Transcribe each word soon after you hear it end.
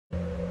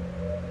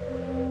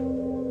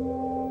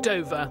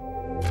Dover.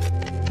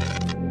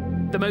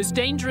 The most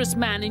dangerous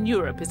man in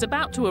Europe is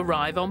about to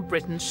arrive on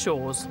Britain's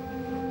shores.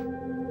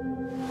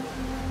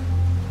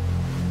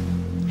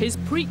 His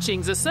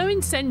preachings are so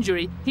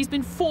incendiary, he's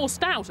been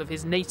forced out of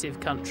his native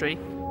country.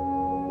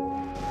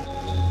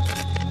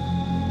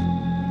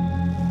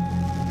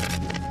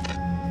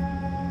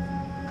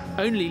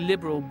 Only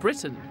liberal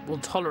Britain will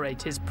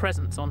tolerate his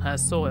presence on her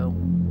soil.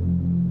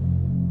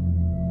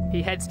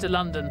 He heads to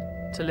London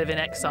to live in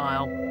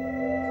exile.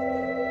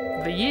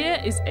 The year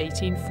is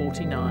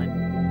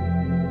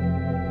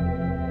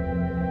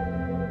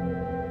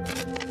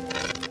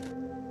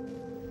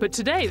 1849. But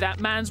today, that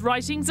man's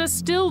writings are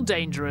still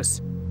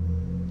dangerous.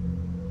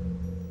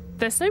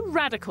 They're so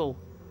radical,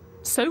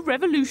 so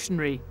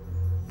revolutionary,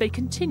 they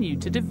continue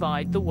to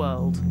divide the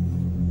world.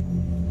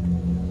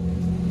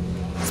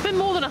 It's been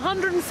more than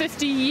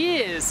 150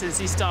 years since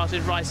he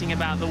started writing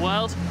about the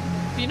world.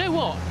 But you know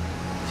what?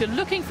 If you're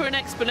looking for an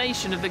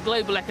explanation of the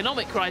global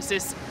economic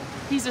crisis,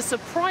 he's a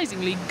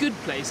surprisingly good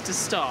place to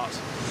start.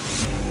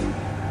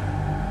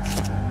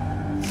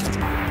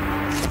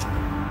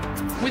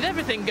 With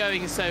everything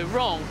going so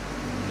wrong,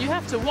 you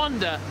have to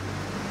wonder,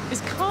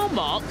 is Karl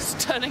Marx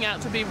turning out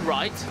to be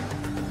right?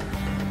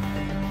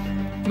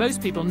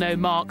 Most people know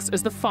Marx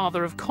as the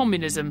father of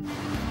communism.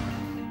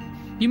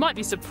 You might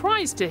be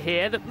surprised to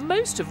hear that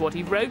most of what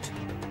he wrote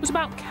was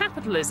about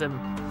capitalism.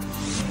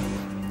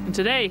 And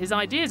today, his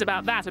ideas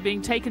about that are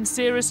being taken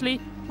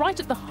seriously right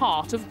at the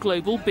heart of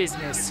global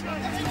business.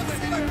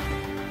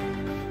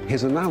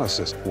 His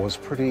analysis was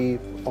pretty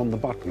on the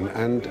button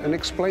and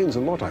explains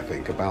a lot, I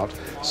think, about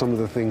some of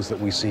the things that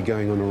we see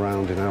going on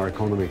around in our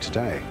economy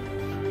today.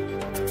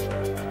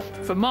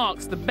 For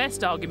Marx, the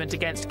best argument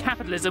against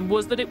capitalism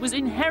was that it was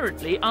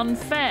inherently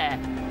unfair.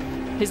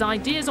 His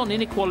ideas on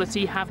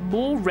inequality have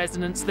more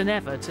resonance than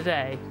ever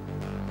today.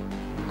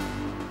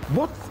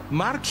 What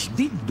Marx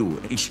did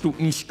do is to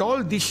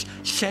install this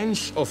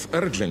sense of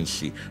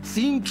urgency.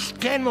 Things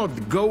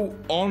cannot go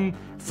on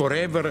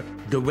forever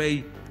the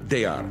way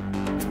they are.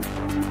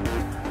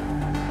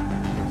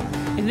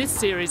 In this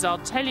series, I'll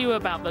tell you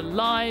about the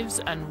lives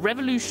and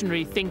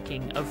revolutionary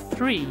thinking of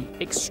three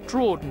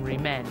extraordinary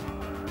men: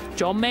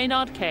 John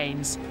Maynard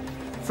Keynes,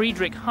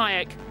 Friedrich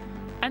Hayek,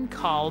 and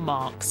Karl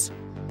Marx.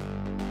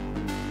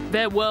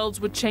 Their worlds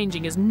were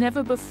changing as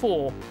never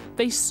before.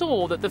 They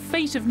saw that the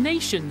fate of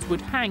nations would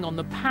hang on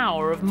the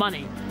power of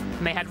money,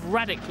 and they had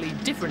radically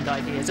different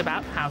ideas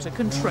about how to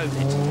control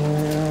it.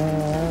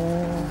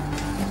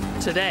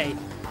 Today,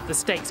 the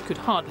stakes could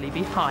hardly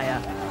be higher.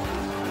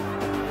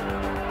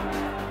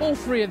 All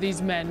three of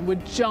these men were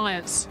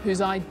giants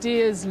whose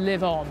ideas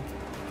live on.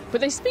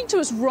 But they speak to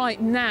us right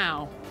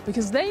now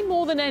because they,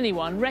 more than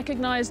anyone,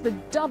 recognise the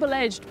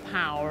double-edged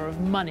power of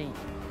money.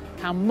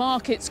 How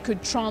markets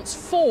could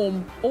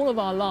transform all of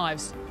our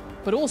lives,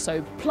 but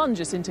also plunge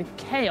us into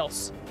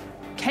chaos.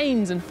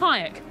 Keynes and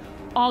Hayek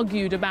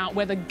argued about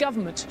whether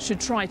government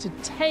should try to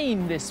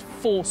tame this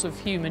force of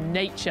human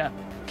nature,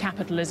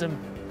 capitalism.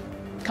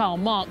 Karl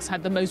Marx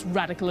had the most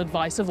radical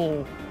advice of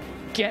all: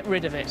 get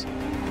rid of it.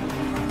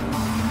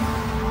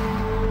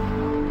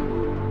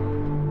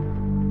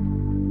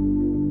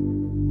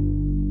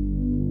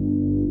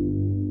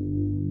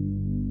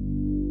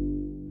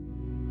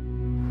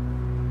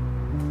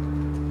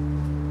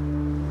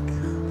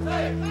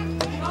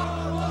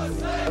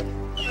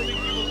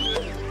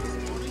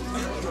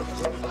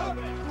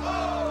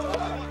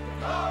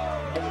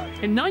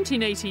 In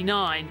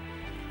 1989,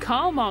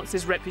 Karl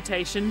Marx's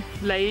reputation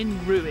lay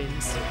in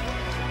ruins.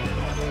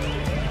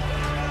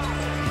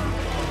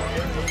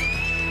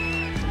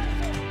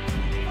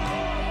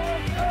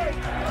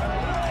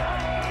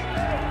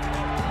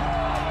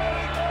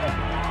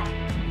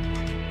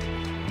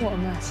 What a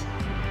mess.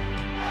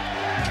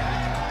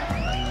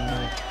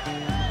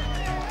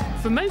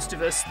 For most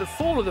of us, the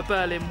fall of the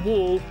Berlin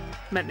Wall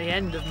meant the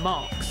end of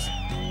Marx.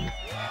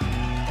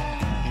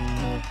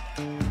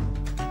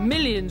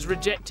 Millions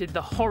rejected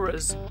the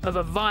horrors of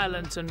a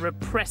violent and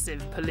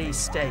repressive police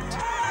state.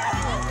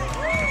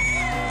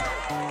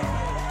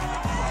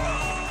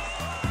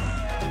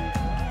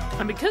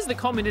 And because the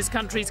communist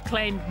countries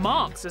claimed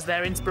Marx as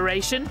their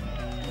inspiration,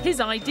 his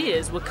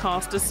ideas were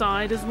cast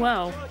aside as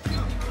well.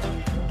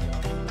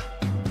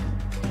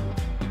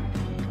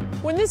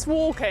 When this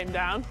wall came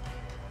down,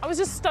 I was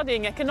just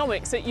studying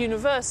economics at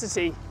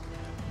university.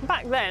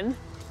 Back then,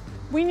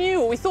 we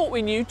knew, or we thought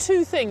we knew,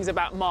 two things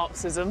about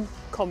Marxism,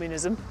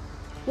 communism.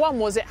 One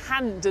was it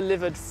hadn't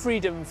delivered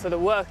freedom for the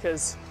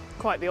workers,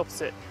 quite the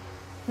opposite.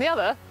 The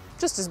other,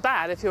 just as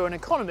bad if you're an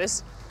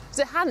economist, is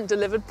it hadn't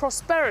delivered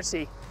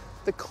prosperity.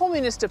 The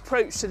communist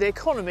approach to the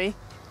economy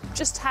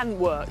just hadn't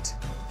worked.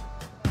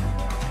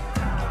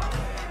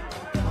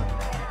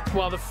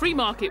 While the free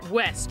market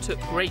West took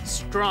great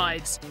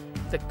strides,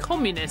 the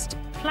communist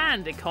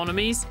planned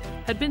economies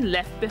had been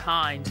left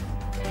behind.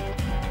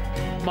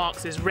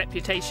 Marx's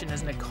reputation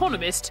as an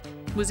economist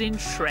was in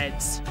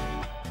shreds.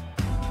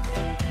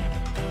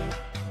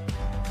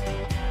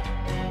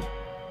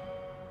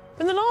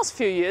 In the last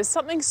few years,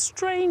 something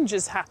strange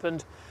has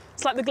happened.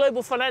 It's like the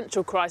global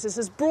financial crisis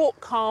has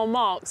brought Karl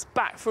Marx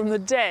back from the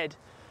dead.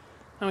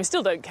 And we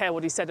still don't care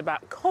what he said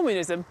about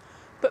communism,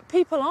 but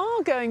people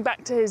are going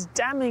back to his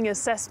damning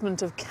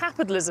assessment of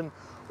capitalism,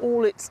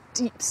 all its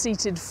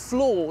deep-seated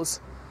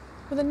flaws,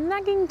 with a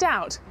nagging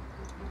doubt,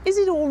 is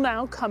it all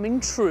now coming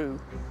true?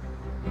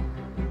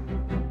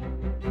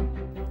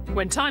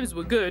 When times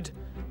were good,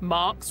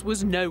 Marx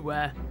was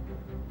nowhere.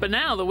 But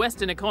now the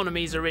Western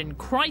economies are in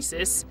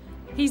crisis,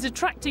 he's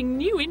attracting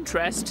new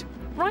interest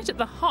right at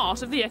the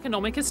heart of the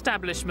economic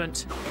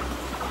establishment.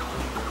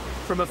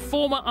 From a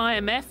former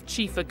IMF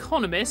chief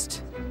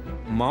economist,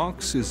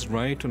 Marx is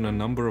right on a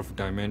number of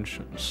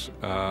dimensions.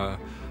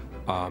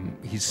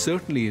 He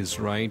certainly is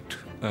right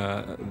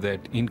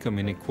that income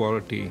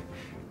inequality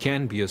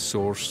can be a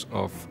source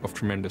of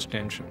tremendous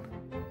tension.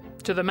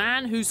 to the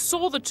man who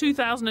saw the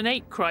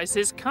 2008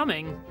 crisis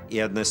coming.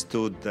 He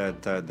understood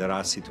that there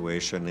are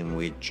situations in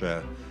which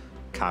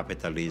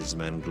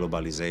capitalism and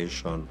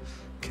globalization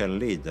can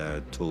lead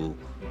to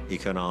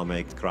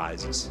economic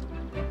crisis.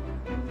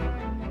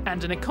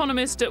 And an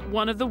economist at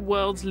one of the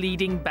world's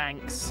leading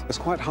banks. It's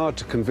quite hard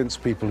to convince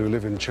people who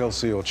live in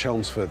Chelsea or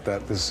Chelmsford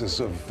that this is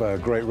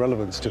of great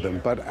relevance to them,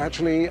 but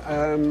actually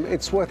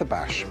it's worth a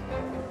bash.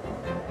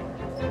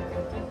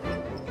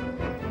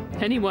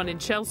 Anyone in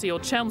Chelsea or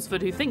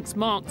Chelmsford who thinks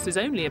Marx is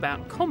only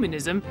about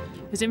communism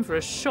is in for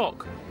a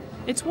shock.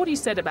 It's what he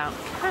said about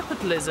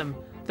capitalism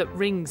that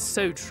rings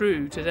so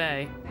true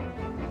today.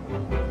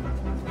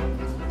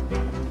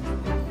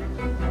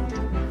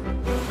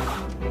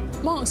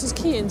 Marx's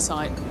key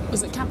insight was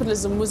that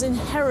capitalism was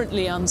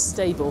inherently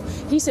unstable.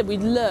 He said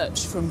we'd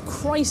lurch from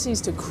crisis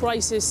to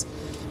crisis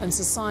and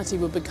society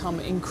would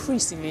become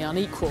increasingly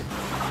unequal.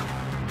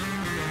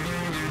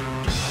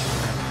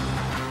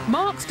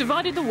 Marx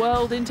divided the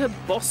world into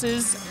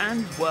bosses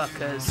and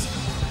workers.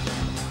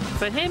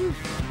 For him,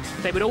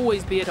 they would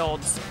always be at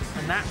odds,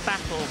 and that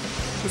battle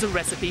was a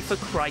recipe for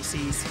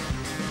crises.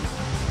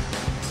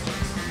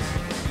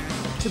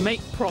 To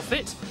make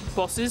profit,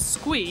 bosses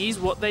squeeze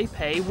what they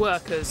pay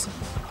workers.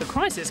 The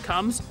crisis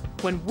comes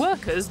when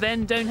workers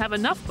then don't have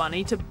enough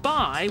money to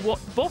buy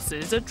what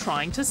bosses are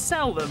trying to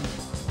sell them.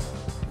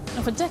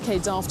 Now, for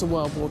decades after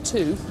World War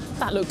II,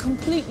 that looked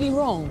completely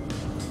wrong.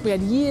 We had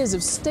years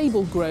of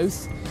stable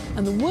growth,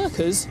 and the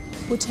workers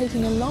were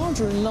taking a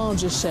larger and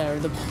larger share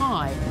of the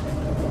pie.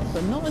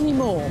 But not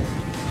anymore.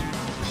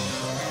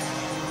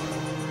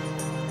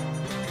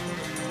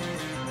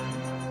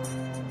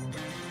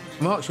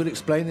 Marx would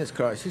explain this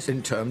crisis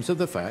in terms of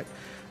the fact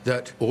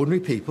that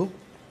ordinary people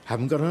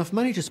haven't got enough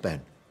money to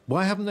spend.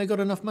 Why haven't they got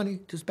enough money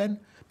to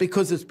spend?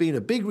 Because there's been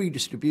a big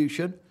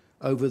redistribution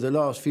over the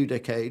last few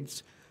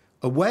decades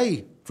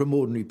away from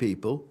ordinary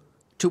people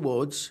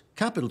towards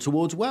capital,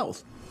 towards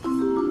wealth.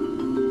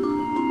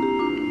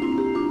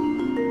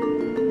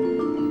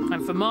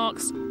 And for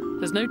Marx,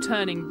 there's no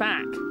turning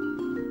back.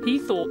 He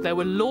thought there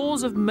were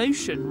laws of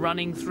motion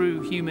running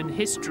through human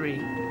history.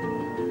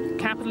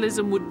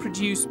 Capitalism would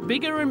produce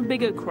bigger and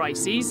bigger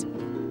crises,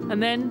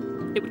 and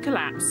then it would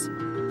collapse.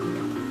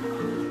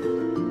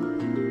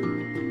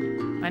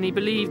 And he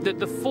believed that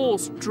the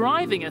force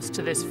driving us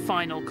to this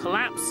final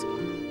collapse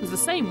was the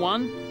same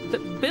one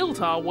that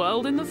built our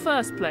world in the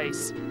first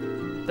place: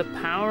 the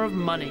power of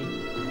money.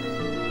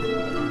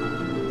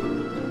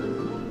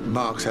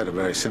 Marx had a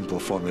very simple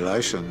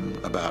formulation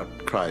about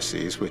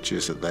crises, which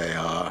is that they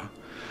are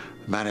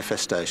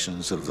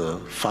manifestations of the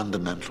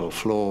fundamental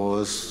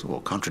flaws,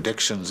 or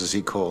contradictions, as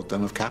he called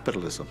them, of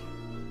capitalism.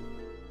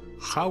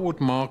 How would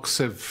Marx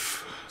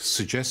have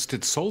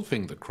suggested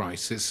solving the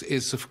crisis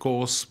is, of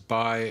course,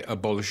 by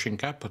abolishing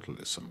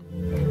capitalism.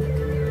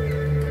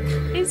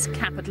 Is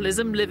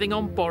capitalism living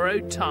on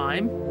borrowed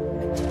time?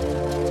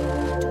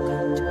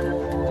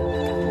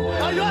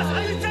 Are you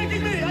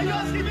taking me? Are you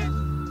asking me?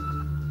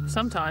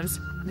 Sometimes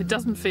it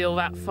doesn't feel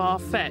that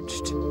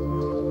far-fetched.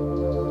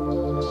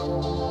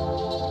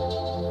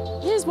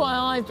 Here's why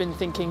I've been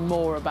thinking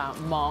more about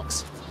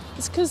Marx.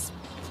 It's because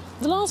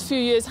the last few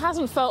years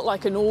hasn't felt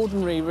like an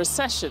ordinary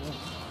recession.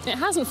 It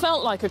hasn't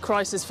felt like a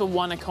crisis for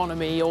one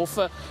economy or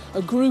for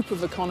a group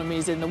of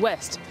economies in the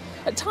West.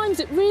 At times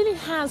it really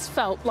has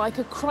felt like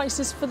a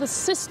crisis for the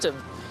system,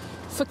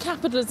 for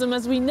capitalism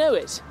as we know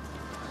it.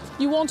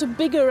 You want a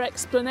bigger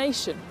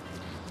explanation,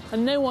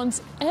 and no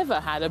one's ever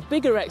had a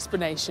bigger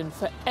explanation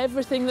for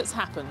everything that's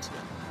happened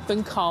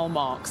than Karl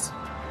Marx.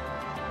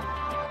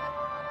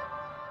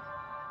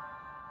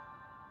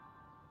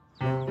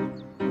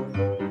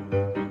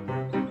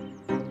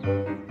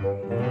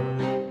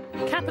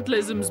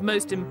 Capitalism's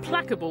most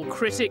implacable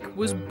critic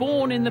was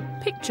born in the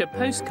picture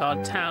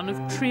postcard town of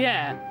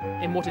Trier,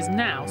 in what is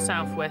now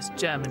southwest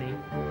Germany.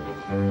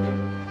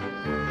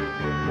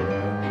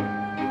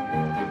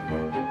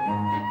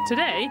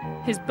 Today,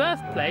 his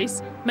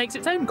birthplace makes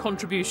its own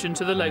contribution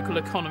to the local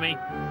economy.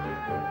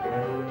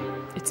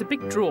 It's a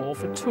big draw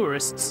for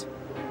tourists.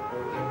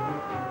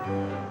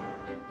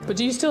 But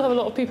do you still have a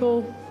lot of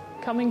people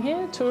coming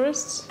here,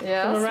 tourists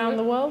from around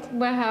the world?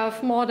 We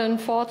have more than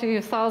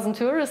 40,000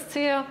 tourists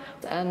here,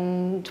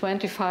 and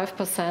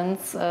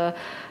 25%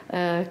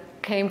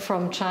 came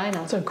from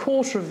China. So a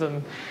quarter of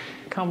them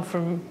come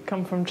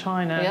from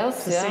China,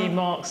 yes, to see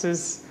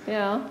Marx's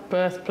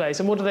birthplace.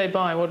 And what do they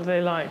buy? What do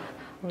they like?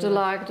 Do you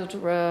like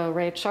the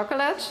red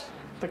chocolate?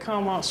 The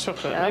Karl Marx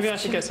chocolate. Yes. Maybe I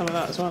should get some of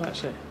that as well,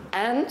 actually.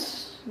 And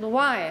the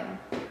wine.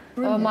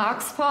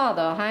 Marx's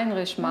father,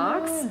 Heinrich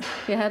Marx,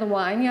 he had a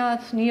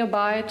vineyard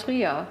nearby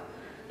Trier.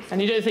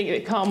 And you don't think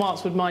that Karl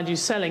Marx would mind you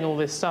selling all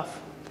this stuff?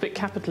 A bit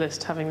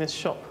capitalist having this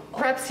shop.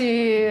 Perhaps he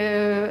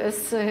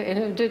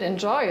did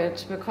enjoy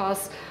it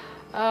because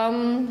he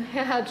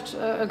had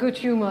a good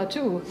humor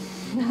too.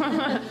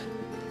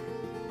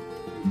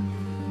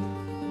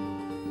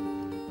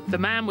 The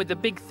man with the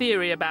big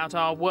theory about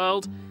our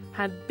world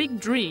had big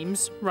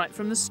dreams right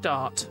from the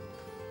start.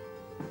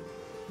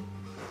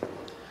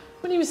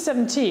 When he was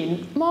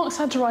 17, Marx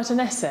had to write an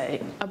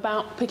essay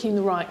about picking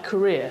the right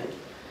career.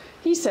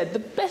 He said the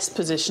best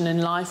position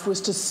in life was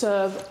to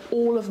serve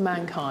all of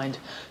mankind,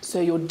 so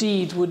your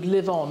deed would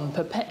live on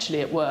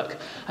perpetually at work,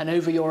 and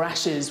over your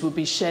ashes would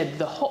be shed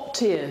the hot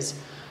tears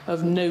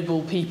of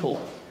noble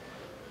people.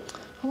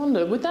 I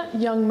wonder, would that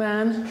young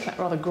man, that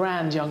rather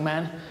grand young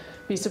man,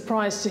 be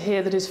surprised to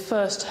hear that his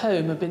first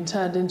home had been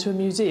turned into a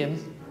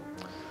museum?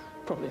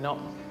 Probably not.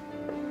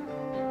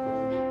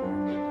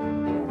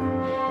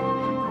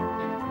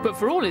 But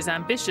for all his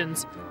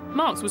ambitions,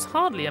 Marx was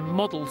hardly a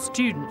model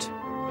student.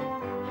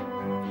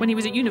 When he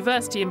was at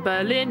university in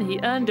Berlin, he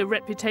earned a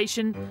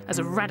reputation as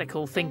a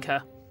radical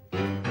thinker.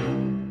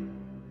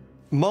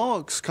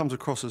 Marx comes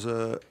across as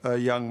a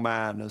young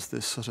man, as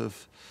this sort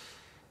of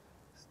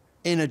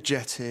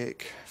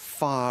energetic,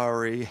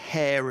 fiery,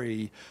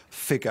 hairy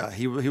figure.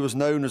 He was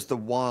known as the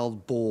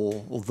wild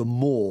boar, or the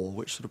Moor,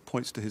 which sort of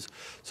points to his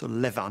sort of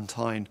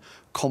Levantine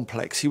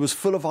complex. He was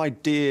full of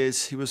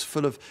ideas, he was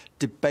full of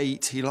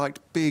debate, he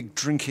liked big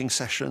drinking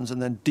sessions and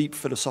then deep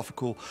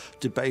philosophical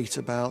debate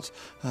about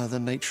the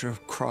nature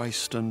of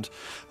Christ and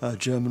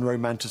German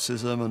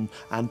Romanticism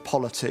and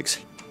politics.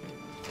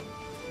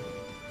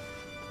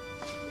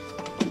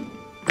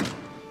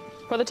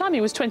 By the time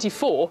he was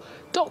 24,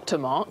 Dr.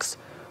 Marx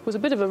was a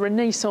bit of a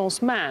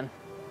Renaissance man.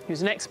 He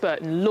was an expert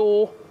in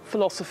law,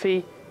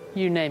 philosophy,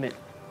 you name it.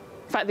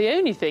 In fact, the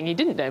only thing he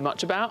didn't know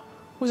much about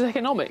was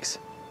economics.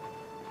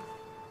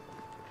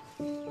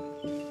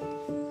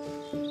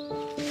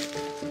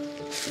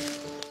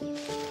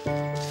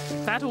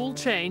 That all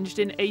changed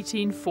in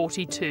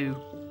 1842.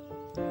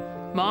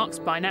 Marx,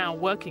 by now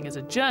working as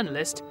a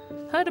journalist,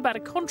 heard about a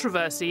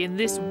controversy in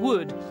this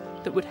wood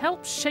that would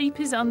help shape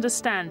his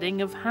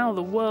understanding of how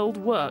the world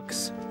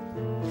works.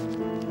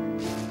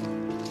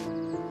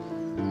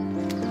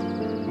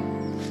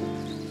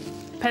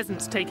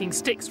 Peasants taking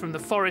sticks from the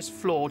forest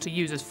floor to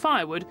use as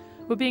firewood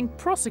were being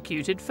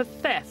prosecuted for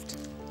theft.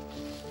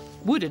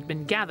 Wood had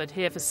been gathered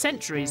here for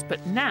centuries,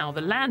 but now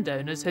the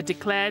landowners had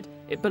declared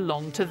it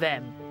belonged to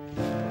them.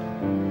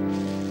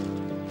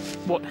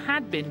 What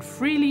had been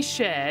freely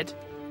shared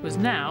was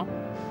now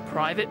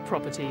private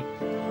property.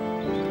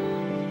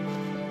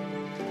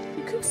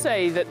 You could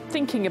say that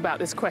thinking about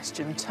this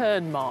question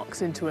turned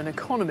Marx into an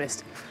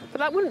economist, but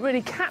that wouldn't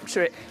really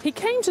capture it. He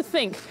came to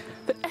think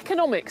that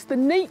economics, the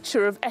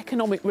nature of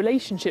economic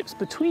relationships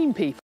between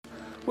people,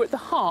 were at the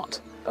heart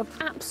of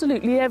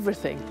absolutely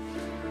everything.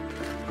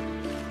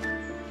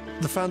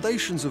 The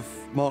foundations of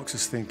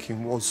Marx's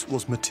thinking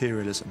was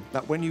materialism,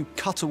 that when you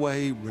cut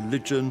away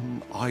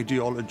religion,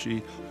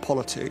 ideology,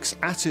 politics,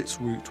 at its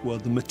root were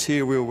the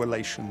material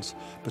relations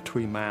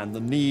between man,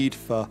 the need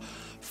for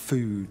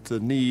food, the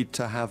need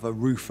to have a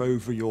roof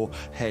over your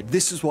head.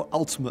 This is what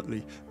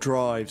ultimately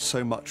drives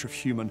so much of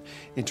human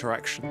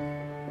interaction.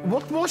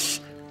 What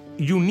was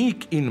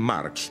unique in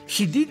Marx,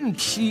 he didn't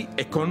see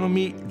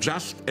economy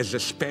just as a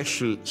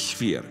special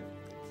sphere.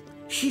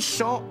 He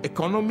saw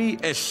economy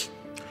as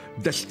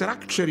the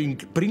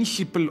structuring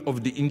principle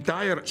of the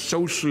entire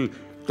social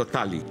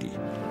totality.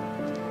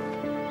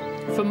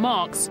 For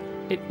Marx,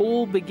 it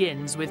all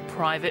begins with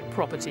private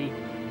property,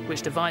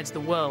 which divides the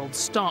world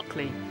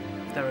starkly.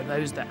 There are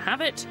those that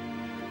have it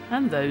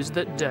and those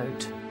that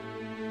don't.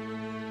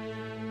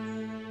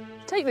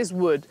 Take this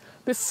wood.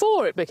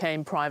 Before it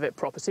became private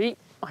property,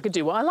 I could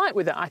do what I like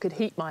with it. I could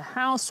heat my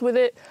house with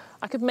it.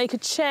 I could make a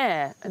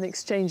chair and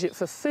exchange it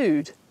for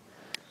food.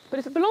 But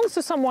if it belongs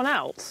to someone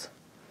else,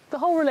 the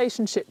whole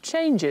relationship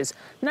changes.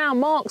 Now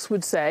Marx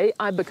would say,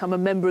 I've become a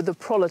member of the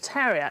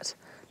proletariat.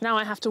 Now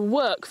I have to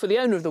work for the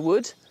owner of the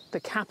wood, the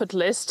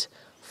capitalist,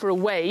 for a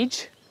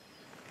wage.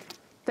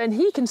 Then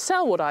he can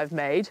sell what I've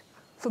made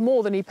for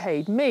more than he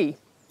paid me.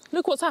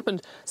 Look what's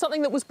happened.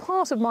 Something that was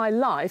part of my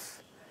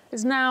life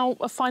is now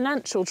a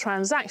financial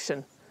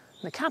transaction.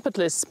 The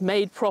capitalist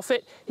made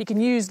profit. He can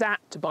use that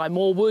to buy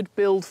more wood,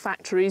 build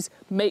factories,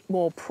 make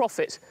more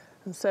profit.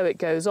 And so it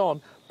goes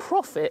on.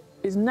 Profit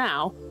is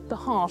now the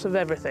heart of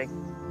everything.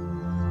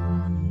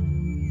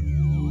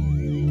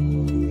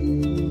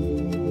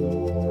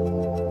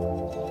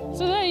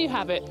 So there you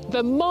have it,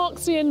 the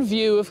Marxian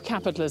view of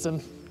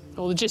capitalism,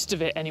 or the gist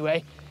of it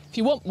anyway. If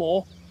you want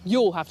more,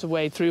 you'll have to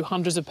wade through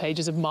hundreds of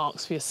pages of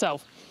Marx for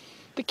yourself.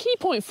 The key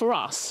point for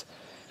us,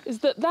 is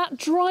that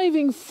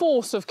driving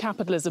force of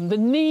capitalism, the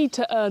need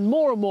to earn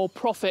more and more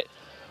profit,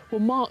 well,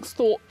 Marx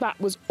thought that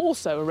was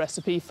also a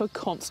recipe for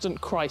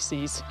constant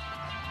crises.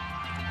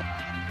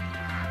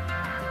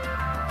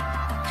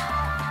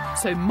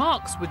 So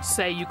Marx would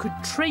say you could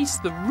trace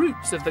the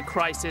roots of the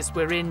crisis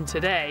we're in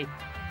today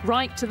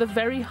right to the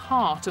very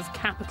heart of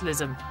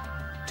capitalism,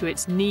 to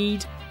its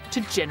need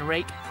to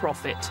generate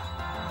profit.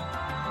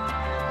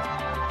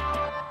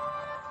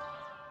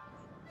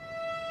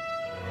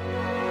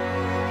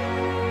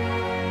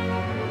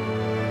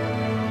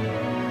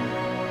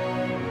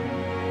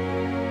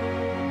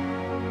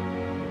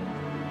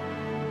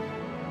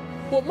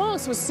 What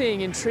Marx was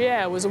seeing in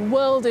Trier was a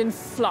world in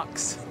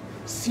flux.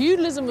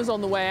 Feudalism was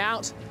on the way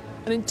out.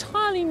 An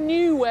entirely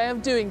new way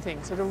of doing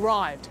things had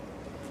arrived.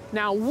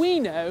 Now we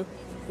know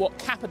what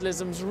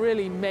capitalism's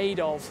really made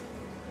of.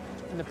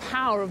 And the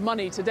power of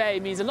money today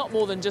means a lot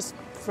more than just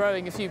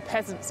throwing a few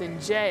peasants in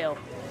jail.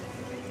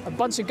 A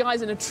bunch of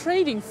guys in a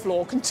trading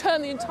floor can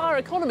turn the entire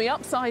economy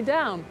upside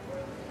down.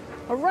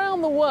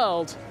 Around the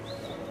world,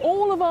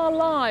 all of our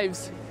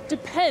lives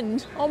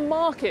depend on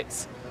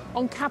markets,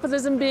 on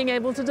capitalism being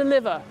able to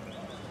deliver.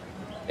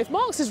 If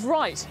Marx is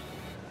right,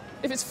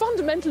 if it's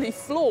fundamentally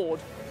flawed,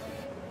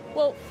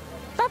 well,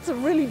 that's a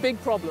really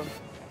big problem.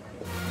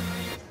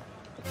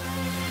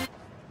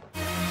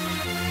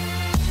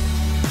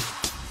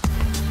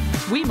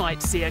 We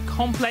might see a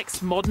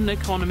complex modern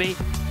economy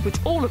which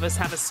all of us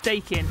have a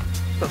stake in,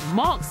 but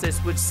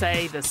Marxists would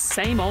say the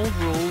same old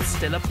rules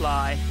still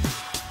apply.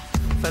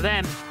 For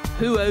them,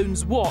 who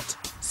owns what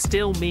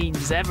still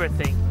means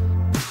everything.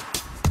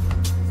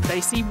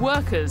 They see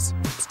workers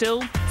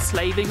still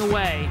slaving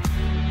away,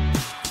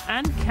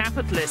 and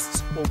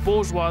capitalists, or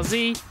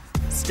bourgeoisie,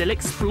 still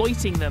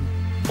exploiting them,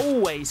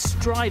 always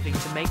striving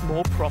to make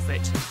more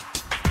profit.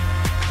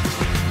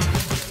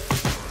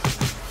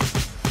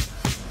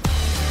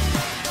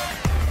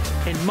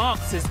 In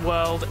Marx's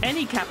world,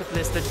 any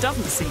capitalist that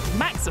doesn't seek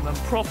maximum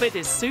profit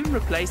is soon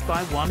replaced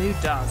by one who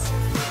does.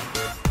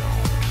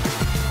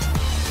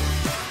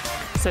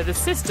 So the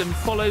system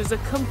follows a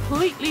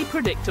completely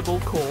predictable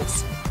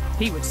course,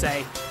 he would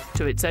say,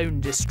 to its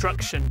own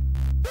destruction.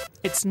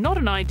 It's not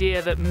an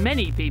idea that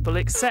many people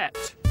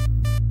accept.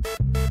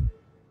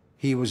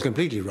 He was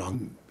completely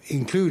wrong,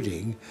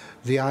 including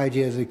the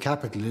idea that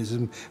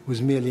capitalism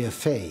was merely a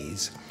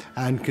phase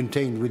and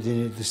contained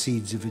within it the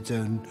seeds of its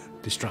own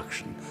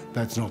destruction.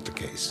 That's not the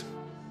case.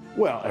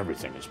 Well,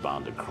 everything is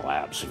bound to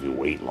collapse if you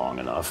wait long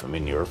enough. I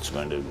mean, the Earth's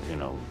going to,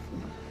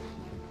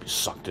 be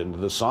sucked into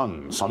the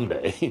sun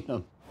someday,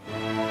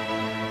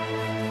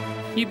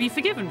 You'd be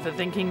forgiven for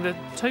thinking the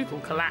total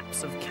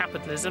collapse of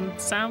capitalism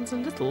sounds a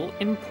little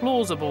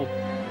implausible.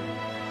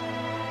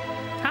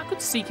 How could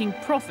seeking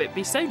profit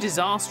be so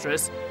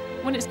disastrous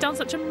when it's done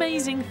such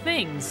amazing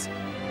things?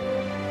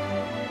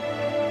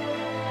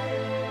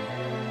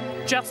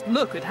 Just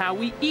look at how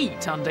we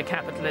eat under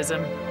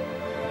capitalism.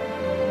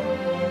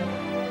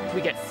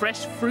 We get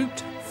fresh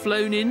fruit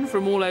flown in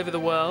from all over the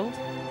world.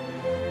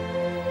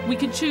 We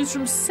can choose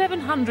from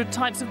 700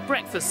 types of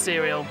breakfast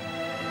cereal.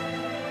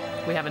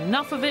 We have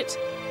enough of it,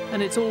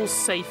 and it's all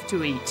safe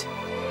to eat.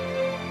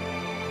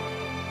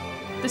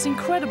 This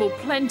incredible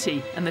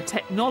plenty and the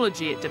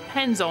technology it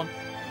depends on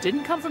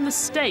didn't come from the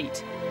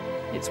state.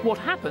 It's what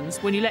happens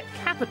when you let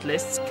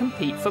capitalists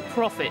compete for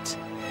profit.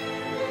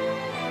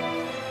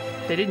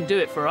 They didn't do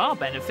it for our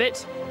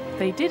benefit.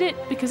 They did it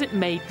because it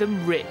made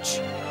them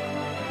rich.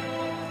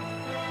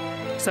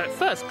 So at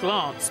first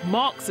glance,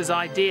 Marx's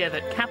idea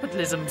that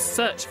capitalism's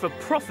search for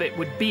profit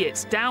would be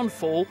its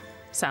downfall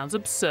sounds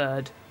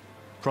absurd.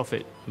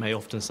 Profit may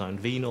often sound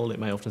venal, it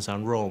may often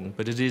sound wrong,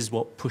 but it is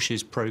what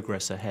pushes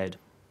progress ahead.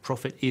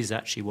 Profit is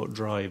actually what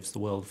drives the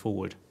world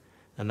forward,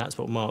 and that's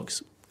what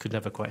Marx could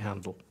never quite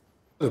handle.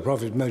 The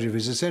profit motive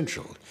is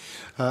essential.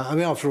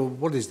 After all,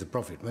 what is the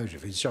profit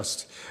motive? It's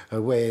just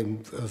a way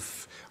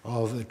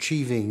of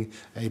achieving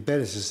a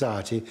better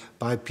society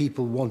by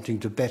people wanting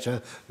to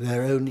better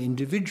their own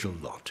individual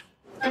lot.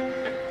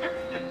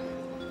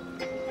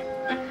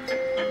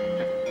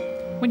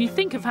 When you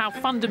think of how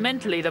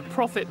fundamentally the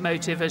profit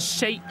motive has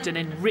shaped and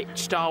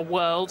enriched our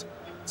world,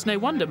 it's no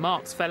wonder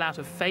Marx fell out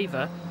of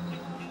favour.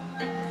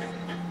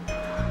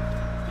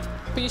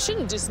 But you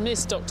shouldn't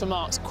dismiss Dr.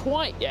 Marx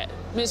quite yet.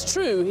 I mean, it's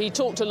true, he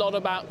talked a lot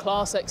about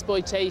class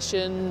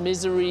exploitation,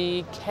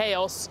 misery,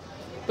 chaos,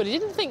 but he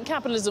didn't think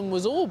capitalism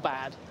was all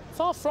bad.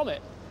 Far from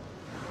it.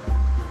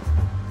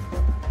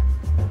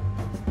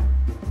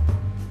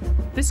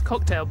 This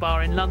cocktail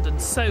bar in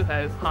London's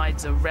Soho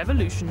hides a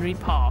revolutionary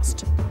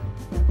past.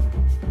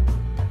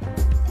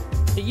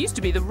 It used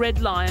to be the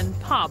Red Lion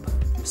pub,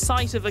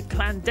 site of a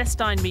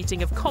clandestine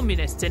meeting of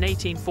communists in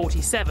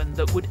 1847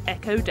 that would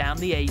echo down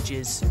the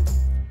ages.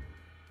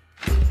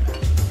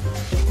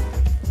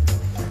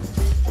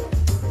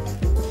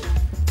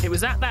 It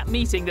was at that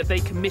meeting that they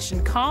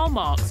commissioned Karl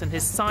Marx and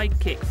his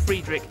sidekick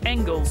Friedrich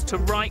Engels to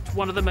write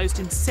one of the most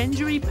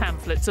incendiary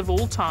pamphlets of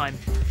all time,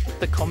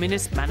 the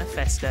Communist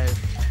Manifesto.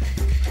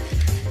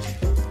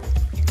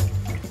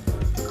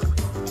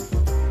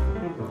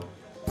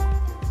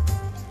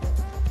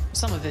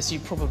 Some of this you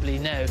probably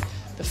know.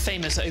 The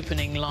famous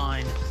opening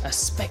line, "A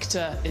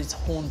spectre is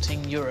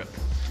haunting Europe."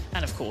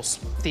 And of course,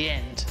 the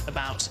end,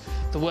 about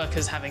the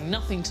workers having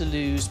nothing to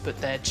lose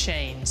but their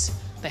chains.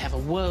 They have a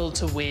world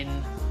to win.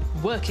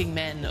 Working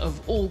men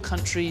of all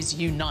countries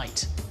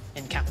unite,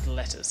 in capital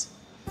letters.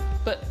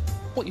 But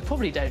what you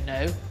probably don't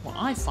know, what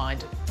I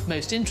find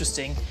most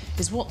interesting,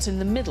 is what's in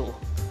the middle.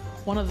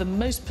 One of the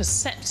most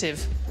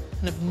perceptive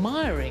and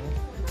admiring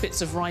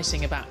bits of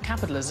writing about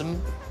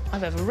capitalism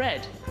I've ever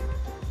read.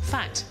 In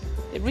fact,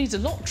 it reads a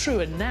lot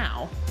truer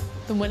now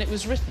than when it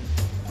was written.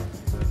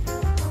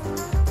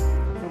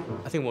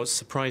 I think what's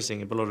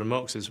surprising about a lot of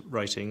Marx's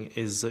writing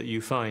is that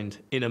you find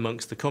in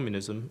amongst the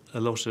communism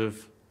a lot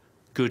of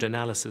good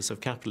analysis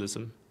of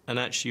capitalism, and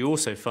actually you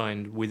also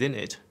find within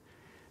it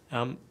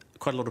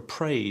quite a lot of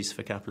praise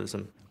for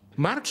capitalism.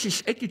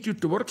 Marx's attitude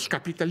towards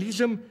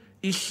capitalism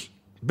is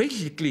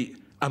basically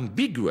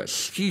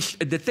ambiguous. He's,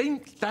 at the same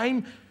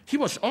time, he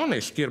was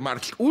honest here,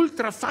 Marx,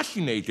 ultra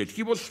fascinated.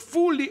 He was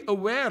fully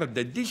aware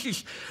that this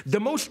is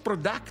the most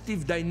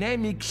productive,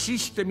 dynamic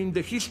system in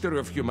the history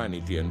of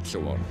humanity, and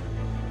so on.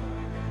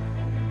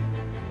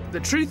 The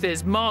truth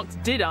is, Marx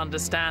did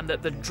understand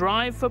that the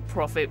drive for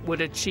profit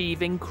would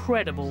achieve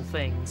incredible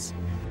things.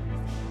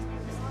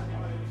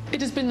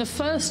 It has been the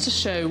first to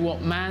show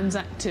what man's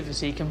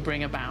activity can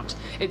bring about.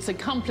 It's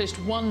accomplished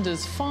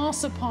wonders far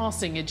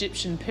surpassing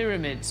Egyptian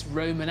pyramids,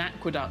 Roman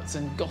aqueducts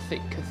and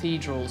Gothic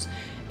cathedrals.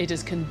 It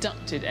has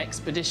conducted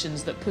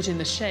expeditions that put in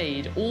the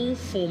shade all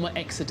former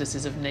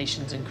exoduses of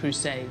nations and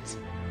crusades.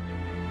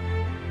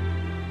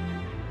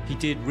 He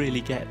did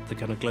really get the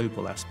kind of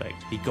global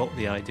aspect. He got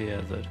the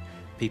idea that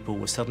people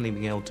were suddenly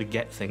being able to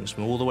get things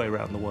from all the way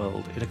around the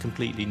world in a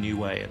completely new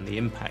way, and the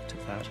impact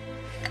of that.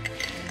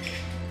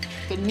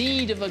 The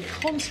need of a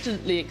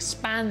constantly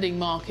expanding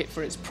market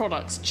for its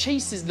products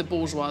chases the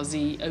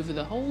bourgeoisie over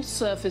the whole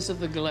surface of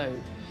the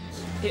globe.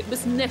 It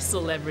must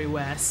nestle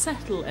everywhere,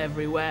 settle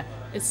everywhere,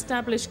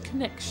 establish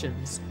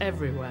connections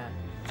everywhere.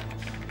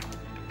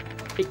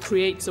 It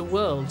creates a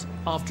world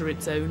after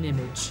its own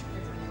image.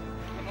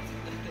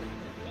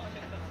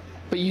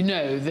 But you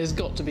know, there's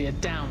got to be a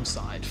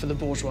downside for the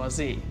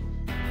bourgeoisie.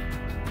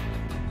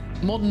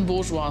 Modern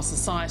bourgeois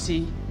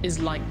society is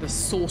like the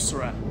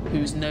sorcerer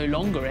who's no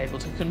longer able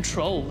to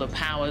control the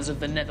powers of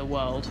the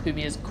netherworld, whom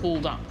he has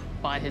called up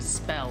by his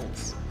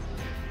spells.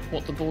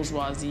 What the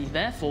bourgeoisie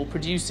therefore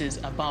produces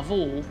above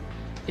all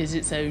is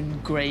its own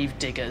grave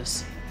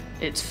diggers.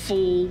 Its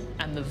fall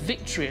and the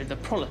victory of the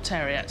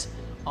proletariat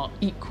are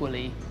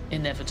equally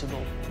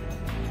inevitable.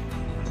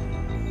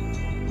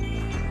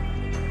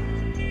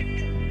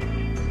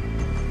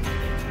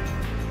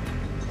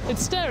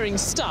 It's stirring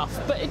stuff,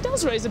 but it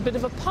does raise a bit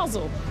of a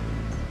puzzle.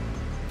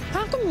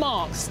 How can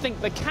Marx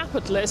think the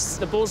capitalists,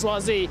 the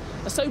bourgeoisie,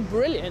 are so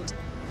brilliant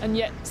and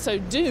yet so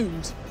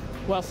doomed?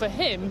 Well, for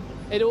him,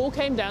 it all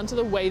came down to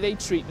the way they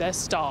treat their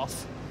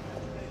staff.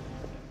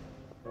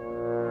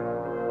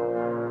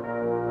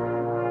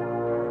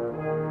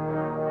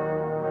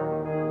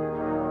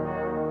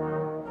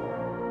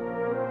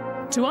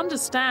 To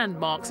understand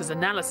Marx's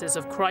analysis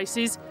of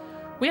crises,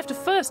 we have to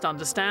first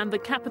understand the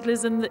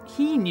capitalism that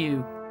he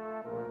knew.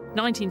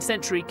 19th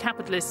century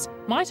capitalists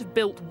might have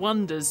built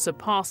wonders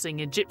surpassing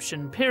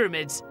Egyptian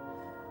pyramids,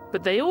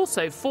 but they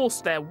also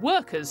forced their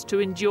workers to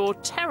endure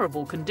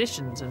terrible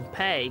conditions and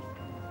pay.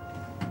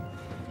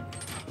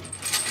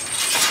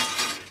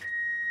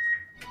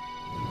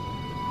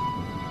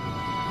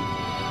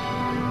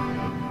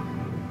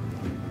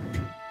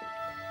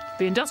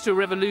 The Industrial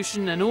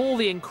Revolution and all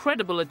the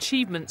incredible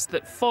achievements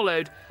that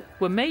followed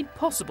were made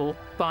possible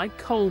by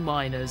coal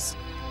miners.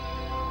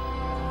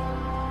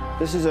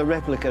 This is a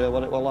replica of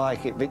what it was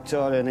like at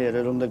Victorian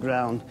era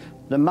underground.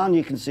 The man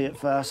you can see at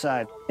far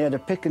side, he had a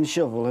pick and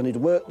shovel and he'd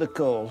work the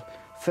coal,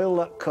 fill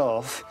that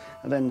corf,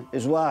 and then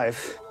his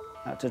wife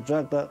had to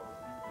drag that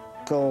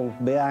coal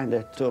behind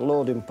her to a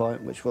loading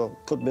point, which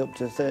could be up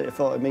to 30,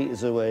 40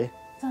 metres away.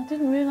 I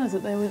didn't realise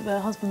that their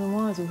husband and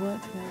wives would work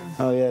together.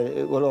 Oh yeah,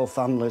 it were all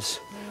families.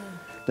 Yeah.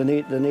 They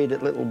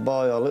needed a little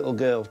boy or little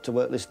girl to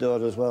work this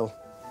door as well.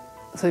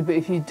 So, but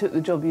if you took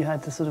the job, you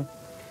had to sort of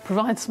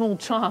provide a small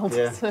child.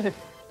 Yeah. So.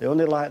 The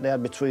only light they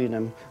had between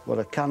them was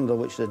a candle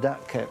which the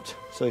dad kept,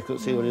 so he could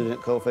see what he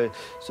didn't call for.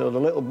 So the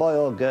little boy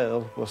or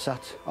girl was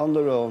sat on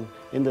their own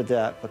in the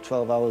dark for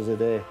 12 hours a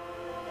day.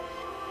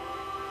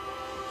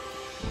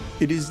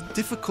 It is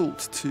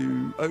difficult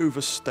to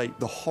overstate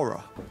the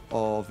horror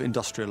of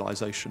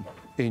industrialisation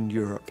in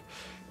Europe.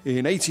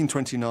 In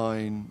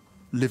 1829,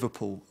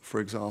 Liverpool, for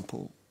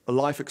example, a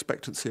life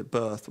expectancy at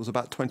birth was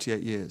about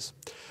 28 years.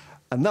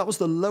 And that was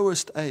the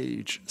lowest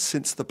age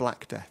since the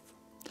Black Death.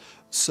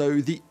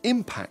 So the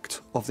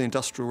impact of the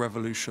Industrial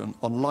Revolution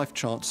on life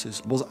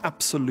chances was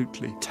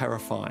absolutely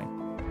terrifying.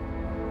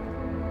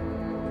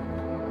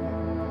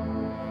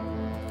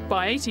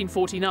 By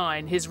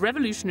 1849, his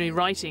revolutionary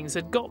writings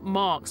had got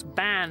Marx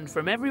banned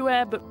from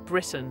everywhere but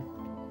Britain.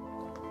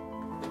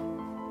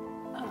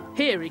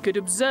 Here he could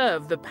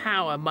observe the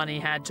power money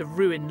had to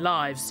ruin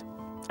lives,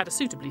 at a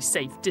suitably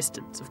safe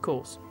distance, of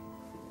course.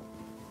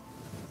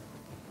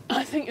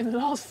 I think in the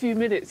last few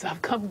minutes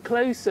I've come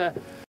closer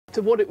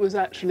to what it was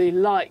actually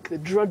like, the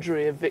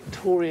drudgery of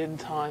Victorian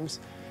times,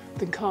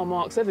 than Karl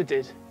Marx ever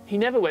did. He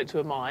never went to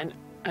a mine,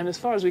 and as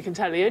far as we can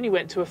tell, he only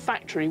went to a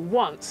factory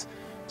once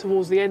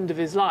towards the end of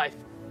his life.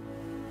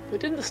 But it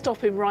didn't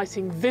stop him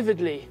writing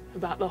vividly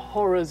about the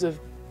horrors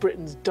of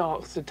Britain's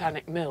dark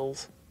satanic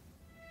mills.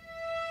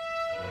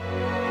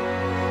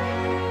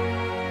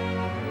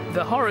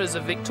 The horrors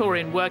of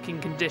Victorian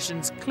working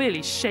conditions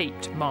clearly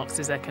shaped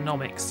Marx's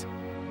economics.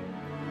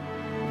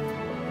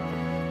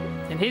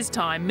 In his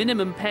time,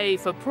 minimum pay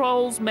for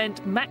proles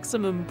meant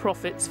maximum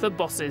profits for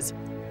bosses,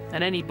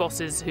 and any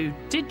bosses who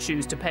did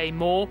choose to pay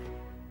more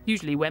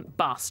usually went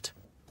bust.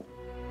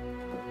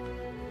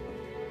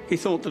 He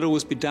thought there'd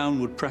always be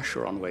downward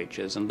pressure on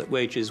wages and that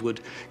wages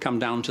would come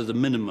down to the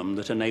minimum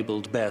that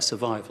enabled bare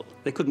survival.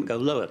 They couldn't go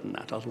lower than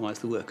that, otherwise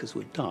the workers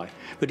would die.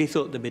 But he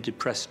thought they'd be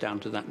depressed down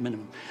to that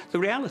minimum. The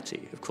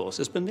reality, of course,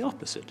 has been the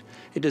opposite.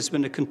 It has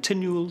been a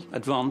continual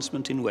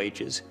advancement in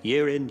wages,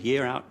 year in,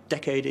 year out,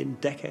 decade in,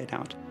 decade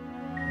out.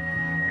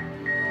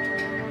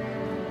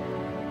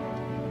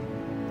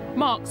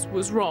 Marx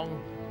was wrong.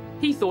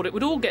 He thought it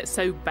would all get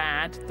so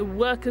bad the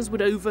workers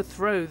would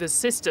overthrow the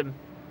system.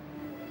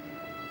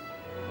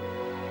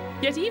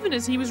 Yet even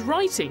as he was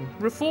writing,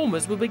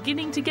 reformers were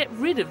beginning to get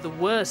rid of the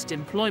worst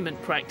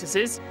employment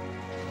practices.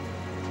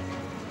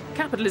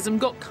 Capitalism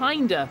got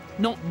kinder,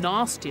 not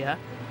nastier.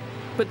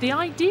 But the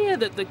idea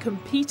that the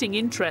competing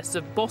interests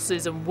of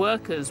bosses and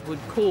workers would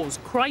cause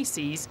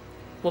crises,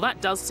 well,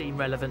 that does seem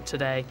relevant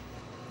today.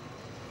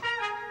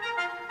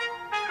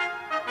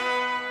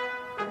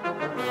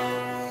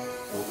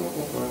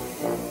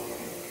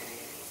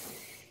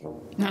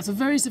 Now, it's a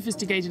very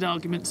sophisticated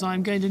argument, so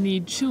I'm going to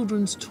need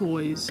children's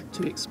toys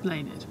to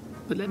explain it.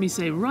 But let me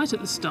say right at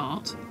the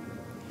start,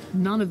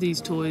 none of these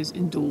toys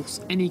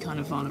endorse any kind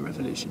of violent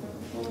revolution.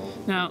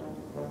 Now,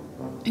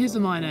 here's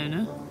the mine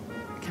owner,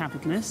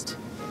 capitalist,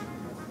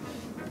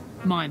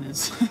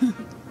 miners,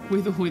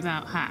 with or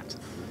without hat.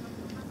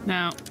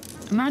 Now,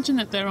 imagine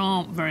that there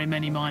aren't very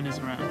many miners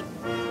around.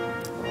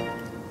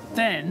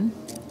 Then,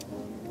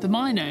 the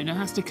mine owner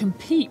has to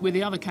compete with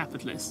the other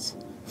capitalists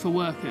for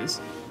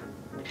workers.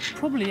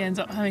 Probably ends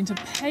up having to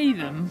pay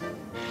them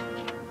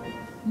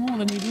more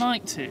than he'd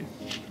like to.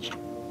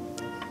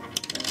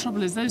 The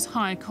trouble is, those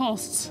high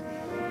costs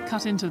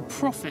cut into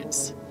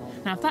profits.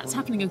 Now, if that's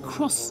happening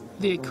across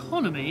the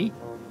economy,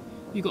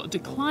 you've got a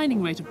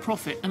declining rate of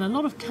profit and a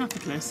lot of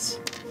capitalists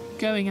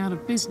going out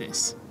of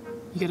business.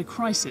 You get a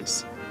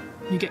crisis.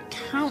 You get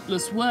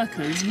countless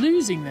workers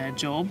losing their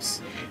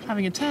jobs,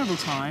 having a terrible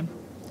time,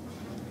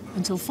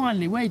 until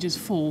finally wages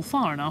fall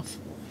far enough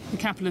the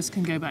capitalists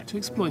can go back to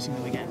exploiting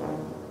them again.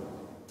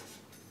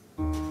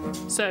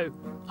 So,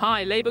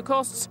 high labour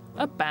costs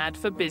are bad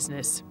for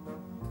business.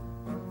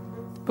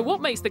 But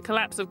what makes the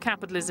collapse of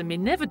capitalism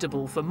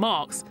inevitable for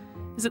Marx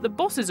is that the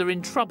bosses are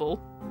in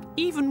trouble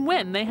even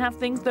when they have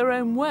things their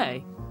own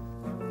way.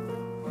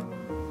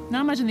 Now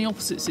imagine the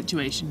opposite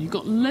situation. You've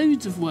got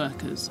loads of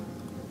workers,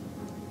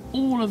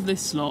 all of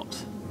this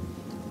lot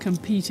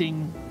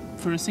competing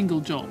for a single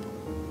job.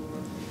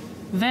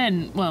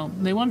 Then, well,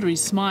 no wonder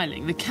he's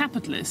smiling. The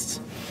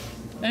capitalist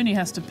only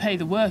has to pay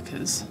the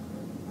workers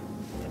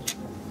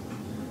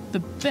the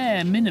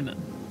bare minimum.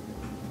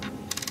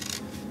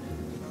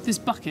 This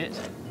bucket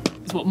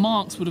is what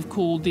Marx would have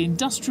called the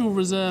industrial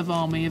reserve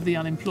army of the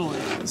unemployed.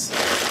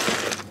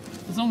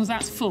 As long as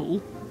that's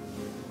full,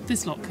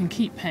 this lot can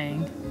keep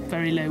paying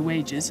very low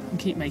wages and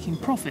keep making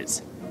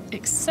profits.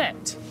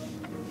 Except,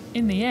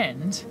 in the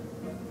end,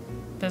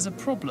 there's a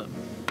problem.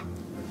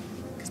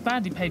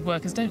 Badly paid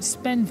workers don't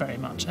spend very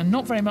much, and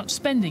not very much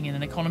spending in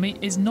an economy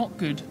is not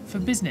good for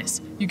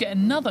business. You get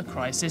another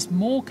crisis,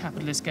 more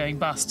capitalists going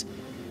bust,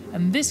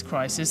 and this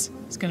crisis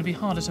is going to be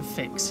harder to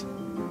fix.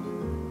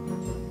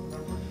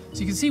 So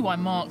you can see why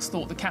Marx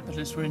thought the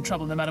capitalists were in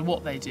trouble no matter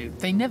what they do.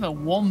 They never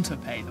want to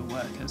pay the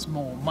workers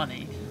more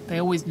money. They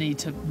always need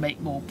to make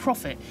more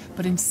profit.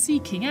 But in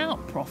seeking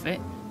out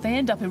profit, they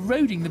end up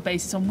eroding the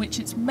basis on which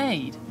it's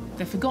made.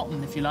 They've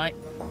forgotten, if you like,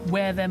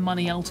 where their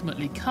money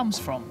ultimately comes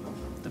from.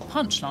 The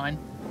punchline,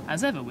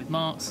 as ever with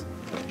Marx,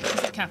 is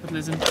that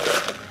capitalism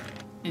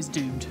is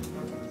doomed.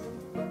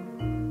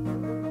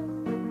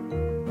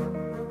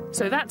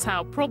 So that's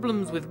how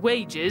problems with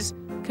wages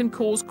can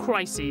cause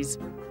crises,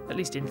 at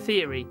least in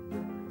theory.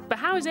 But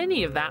how is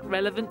any of that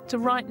relevant to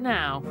right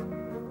now?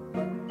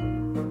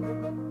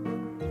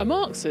 A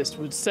Marxist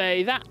would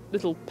say that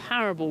little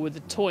parable with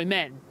the toy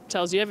men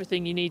tells you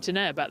everything you need to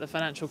know about the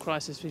financial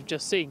crisis we've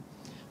just seen.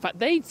 In fact,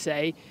 they'd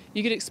say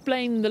you could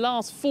explain the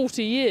last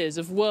 40 years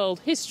of world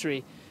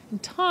history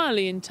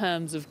entirely in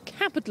terms of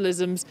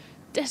capitalism's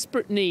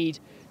desperate need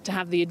to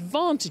have the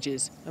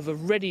advantages of a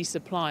ready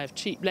supply of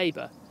cheap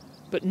labour,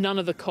 but none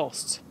of the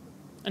costs.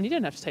 And you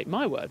don't have to take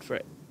my word for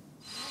it.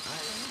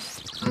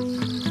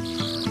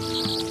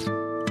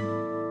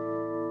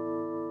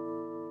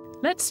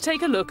 Let's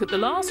take a look at the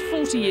last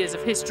 40 years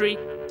of history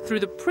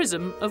through the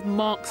prism of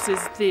Marx's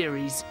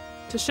theories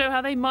to show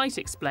how they might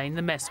explain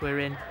the mess we're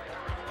in.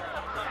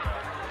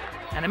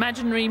 An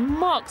imaginary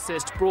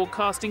Marxist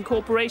broadcasting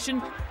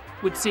corporation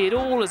would see it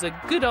all as a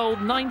good old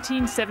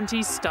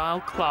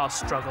 1970s-style class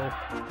struggle.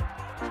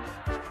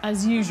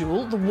 As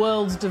usual, the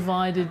world's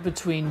divided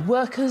between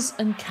workers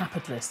and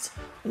capitalists,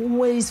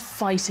 always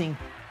fighting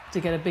to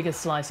get a bigger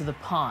slice of the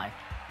pie.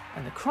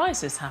 And the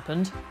crisis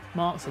happened,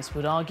 Marxists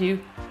would argue,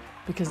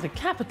 because the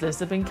capitalists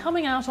have been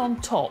coming out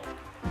on top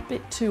a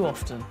bit too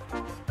often.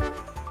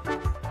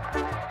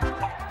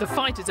 The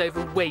fight is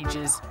over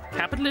wages.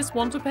 Capitalists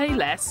want to pay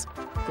less,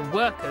 the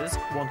workers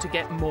want to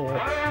get more.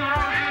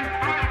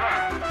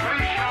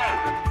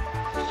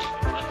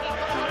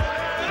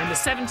 In the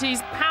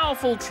 70s,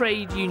 powerful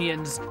trade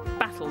unions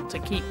battled to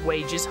keep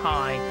wages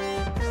high.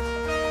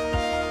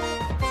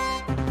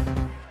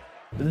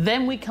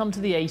 Then we come to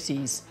the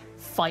 80s,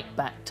 fight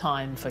back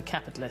time for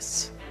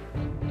capitalists.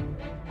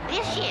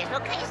 There she is.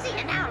 Look, can you see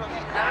her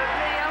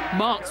now?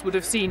 Marx would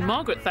have seen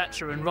Margaret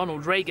Thatcher and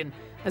Ronald Reagan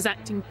as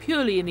acting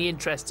purely in the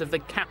interests of the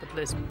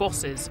capitalist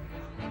bosses.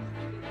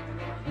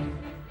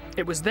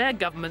 It was their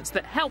governments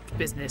that helped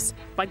business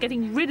by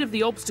getting rid of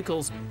the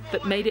obstacles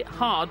that made it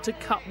hard to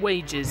cut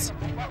wages.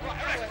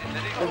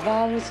 The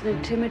violence and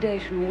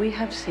intimidation we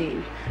have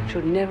seen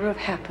should never have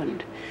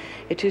happened.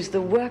 It is the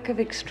work of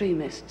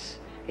extremists.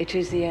 It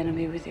is the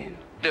enemy within.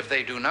 If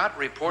they do not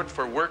report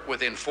for work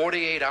within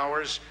 48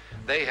 hours,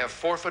 they have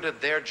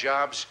forfeited their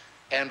jobs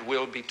and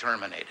will be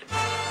terminated.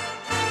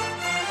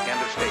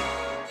 End of statement.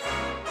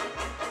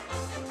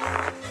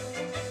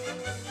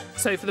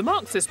 So for the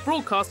Marxist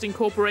Broadcasting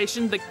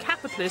Corporation, the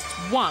capitalists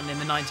won in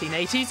the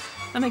 1980s,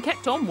 and they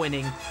kept on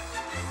winning.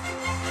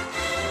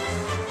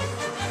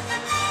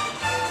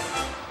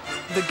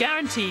 The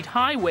guaranteed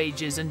high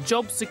wages and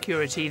job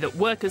security that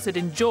workers had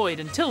enjoyed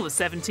until the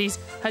 70s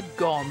had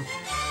gone.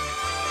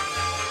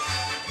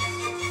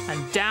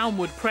 And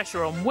downward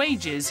pressure on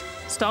wages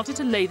started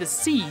to lay the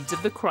seeds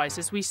of the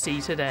crisis we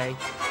see today.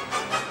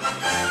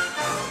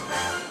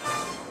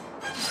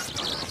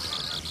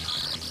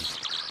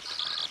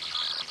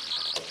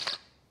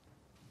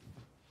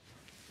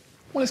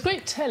 Well, it's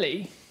great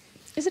telly.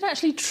 Is it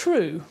actually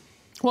true?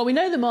 Well, we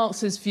know the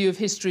Marxist view of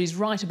history is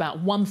right about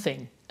one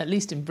thing, at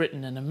least in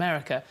Britain and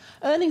America.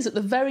 Earnings at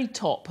the very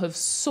top have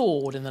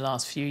soared in the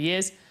last few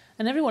years,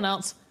 and everyone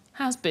else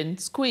has been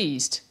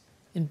squeezed.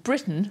 In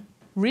Britain,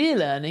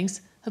 real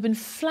earnings have been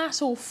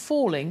flat or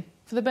falling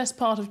for the best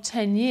part of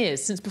 10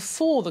 years, since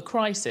before the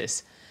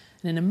crisis.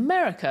 And in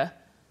America,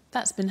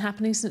 that's been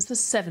happening since the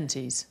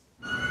 70s.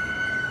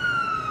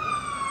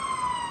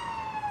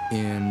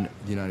 In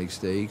the United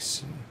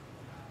States,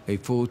 a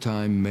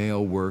full-time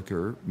male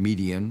worker,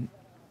 median,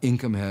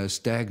 income has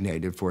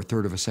stagnated for a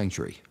third of a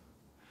century.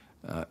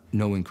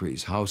 No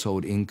increase.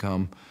 Household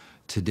income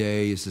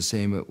today is the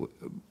same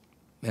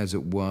as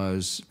it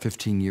was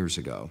 15 years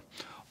ago.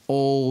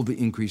 All the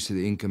increase of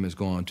the income has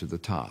gone to the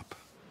top.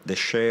 The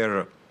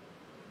share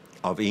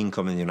of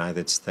income in the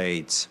United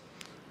States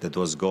that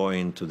was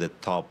going to the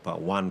top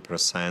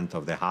 1%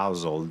 of the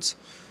households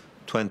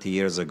 20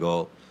 years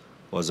ago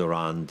was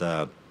around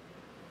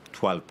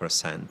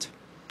 12%.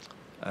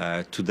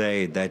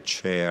 Today, that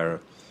share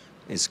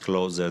is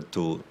closer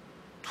to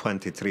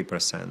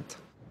 23%.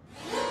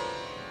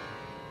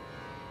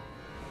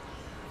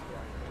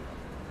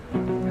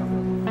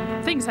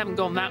 Things haven't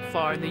gone that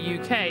far in the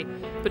UK,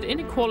 but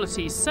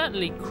inequality is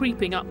certainly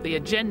creeping up the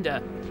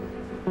agenda.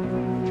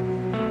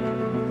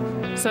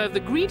 So have the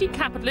greedy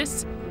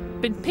capitalists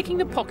been picking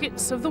the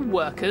pockets of the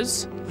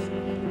workers?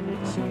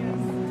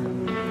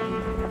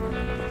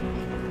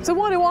 So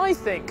why do I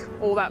think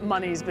all that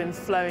money's been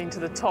flowing to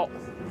the top?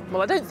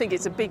 Well, I don't think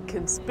it's a big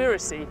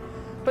conspiracy,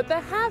 but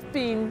there have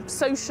been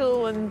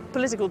social and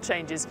political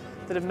changes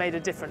that have made a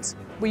difference.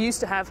 We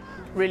used to have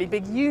really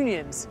big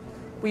unions.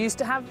 We used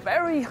to have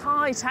very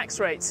high tax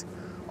rates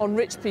on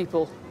rich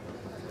people.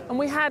 And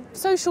we had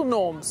social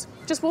norms.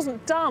 It just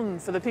wasn't done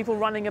for the people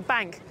running a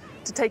bank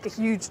to take a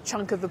huge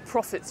chunk of the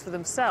profits for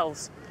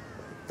themselves.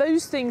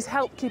 Those things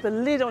help keep a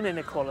lid on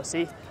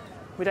inequality.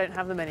 We don't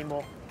have them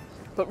anymore.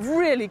 But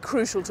really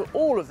crucial to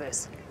all of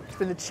this has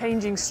been the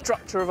changing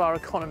structure of our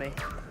economy.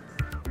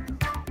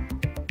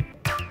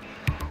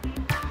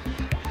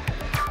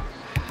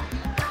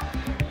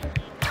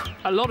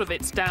 A lot of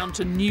it's down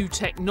to new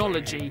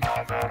technology.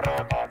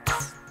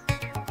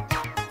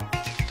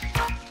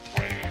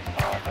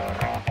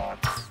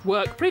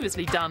 Work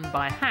previously done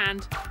by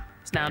hand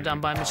is now done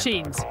by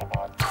machines.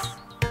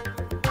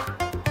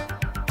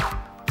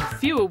 With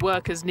fewer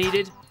workers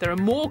needed, there are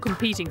more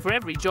competing for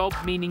every job,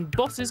 meaning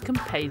bosses can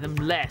pay them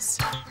less.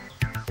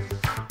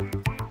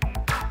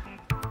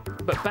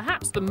 But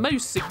perhaps the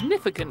most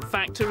significant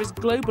factor is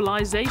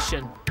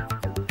globalization.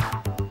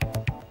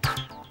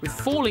 With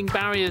falling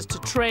barriers to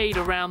trade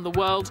around the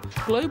world,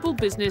 global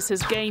business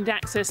has gained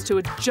access to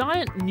a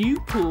giant new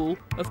pool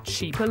of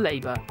cheaper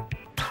labour.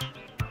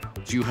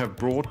 that you have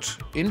brought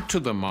into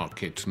the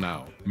market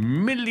now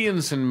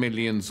millions and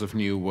millions of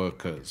new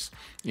workers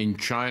in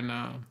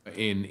China,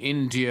 in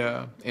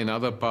India, in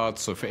other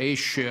parts of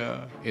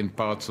Asia, in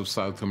parts of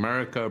South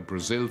America,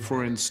 Brazil,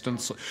 for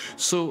instance.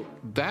 So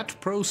that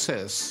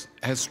process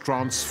has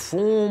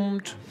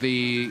transformed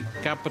the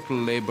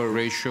capital-labor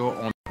ratio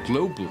on a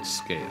global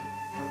scale.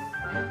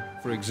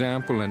 For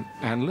example, an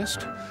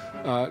analyst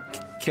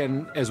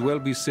can as well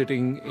be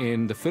sitting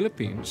in the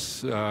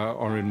Philippines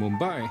or in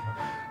Mumbai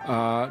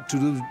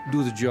to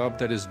do the job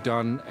that is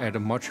done at a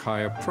much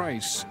higher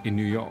price in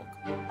New York.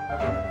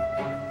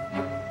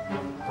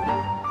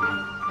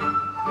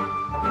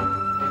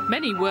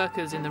 Many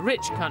workers in the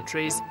rich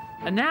countries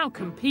are now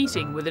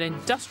competing with an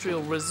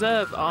industrial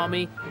reserve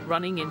army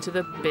running into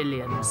the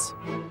billions.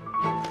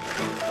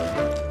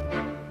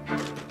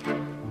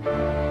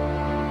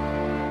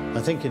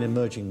 I think in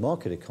emerging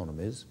market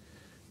economies,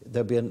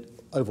 there'll be an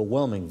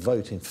overwhelming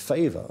vote in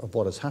favour of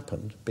what has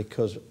happened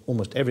because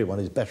almost everyone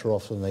is better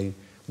off than they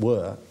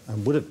were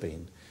and would have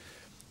been.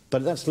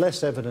 But that's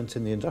less evident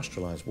in the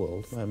industrialised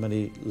world, where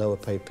many lower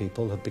paid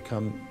people have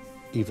become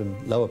even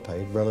lower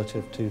paid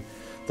relative to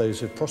those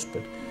who've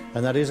prospered.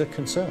 And that is a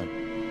concern.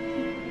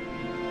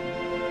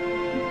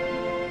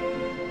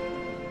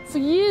 For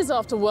years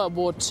after World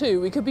War II,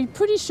 we could be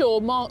pretty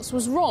sure Marx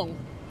was wrong.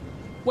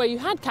 Where you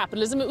had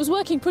capitalism, it was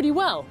working pretty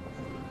well.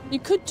 You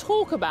could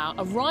talk about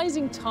a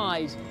rising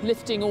tide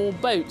lifting all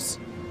boats.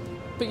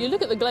 But you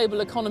look at the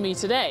global economy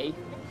today,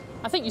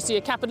 I think you see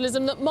a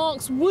capitalism that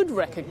Marx would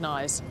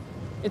recognise.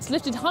 It's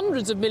lifted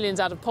hundreds of millions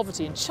out of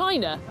poverty in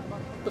China,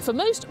 but for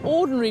most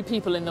ordinary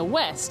people in the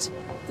West,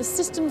 the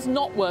system's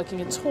not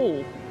working at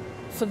all.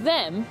 For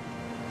them,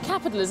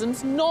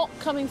 capitalism's not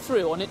coming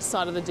through on its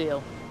side of the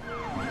deal.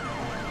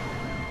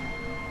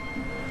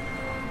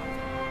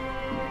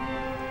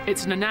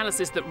 It's an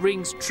analysis that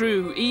rings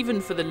true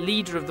even for the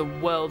leader of the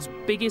world's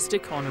biggest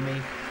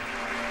economy.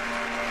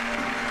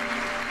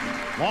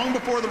 Long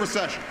before the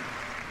recession,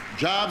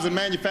 jobs and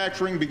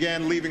manufacturing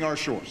began leaving our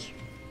shores.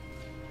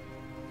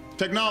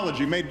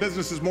 Technology made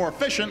businesses more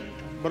efficient,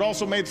 but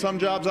also made some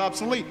jobs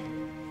obsolete.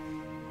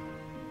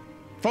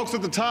 Folks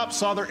at the top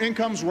saw their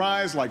incomes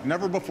rise like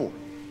never before.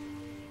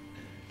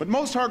 But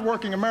most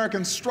hardworking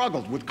Americans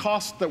struggled with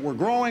costs that were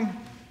growing,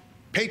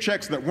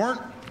 paychecks that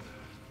weren't,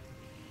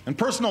 and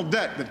personal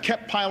debt that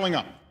kept piling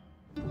up.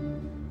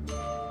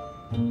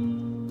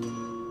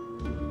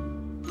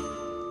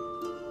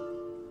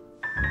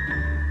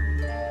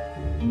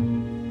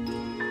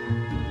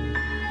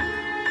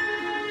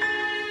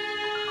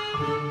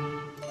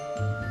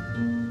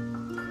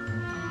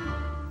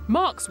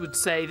 Marx would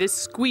say this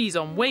squeeze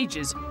on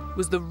wages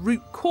was the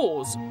root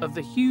cause of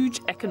the huge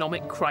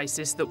economic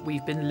crisis that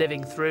we've been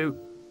living through.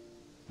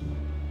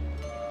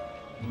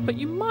 But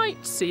you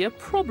might see a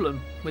problem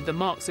with the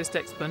Marxist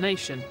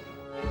explanation.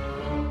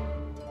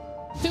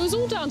 If it was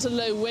all down to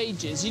low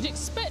wages, you'd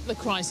expect the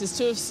crisis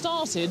to have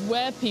started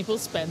where people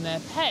spend their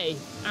pay,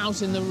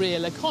 out in the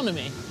real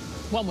economy.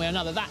 One way or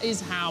another, that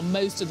is how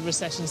most of the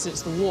recessions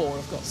since the war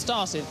have got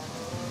started.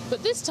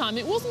 But this time,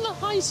 it wasn't the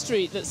high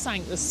street that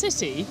sank the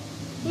city,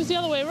 it was the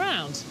other way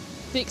around.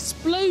 The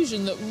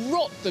explosion that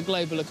rocked the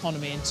global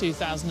economy in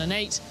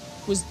 2008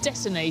 was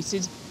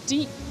detonated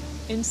deep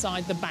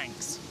inside the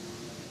banks.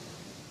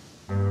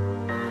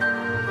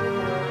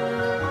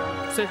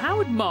 So how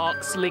would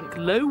Marx link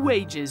low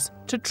wages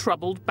to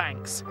troubled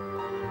banks?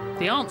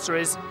 The answer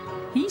is,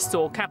 he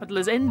saw capital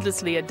as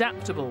endlessly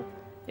adaptable.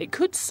 It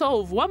could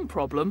solve one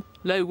problem,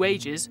 low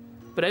wages,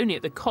 but only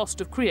at the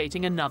cost of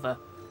creating another.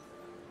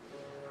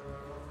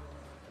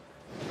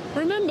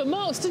 Remember,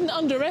 Marx didn't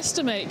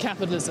underestimate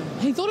capitalism.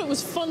 He thought it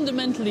was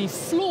fundamentally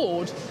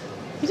flawed.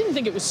 He didn't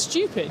think it was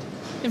stupid.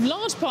 If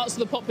large parts of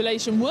the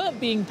population weren't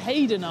being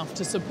paid enough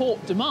to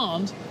support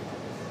demand,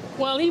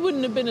 well, he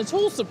wouldn't have been at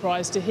all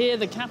surprised to hear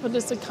the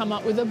capitalists had come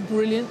up with a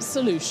brilliant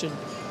solution,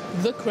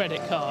 the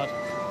credit card.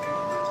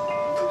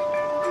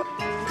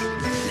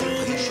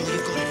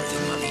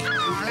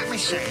 Let me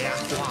see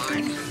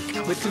wine.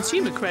 With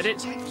consumer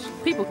credit,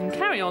 people can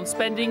carry on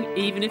spending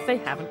even if they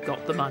haven't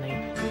got the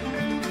money.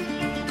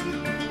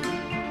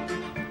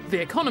 The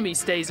economy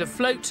stays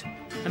afloat,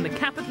 and the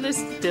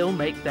capitalists still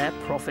make their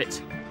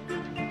profit.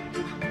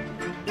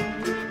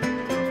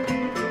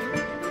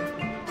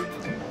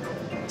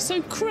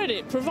 So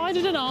credit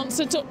provided an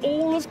answer to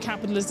all of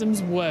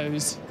capitalism's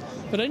woes,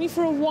 but only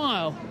for a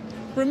while.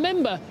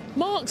 Remember,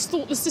 Marx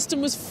thought the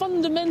system was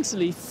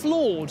fundamentally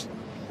flawed.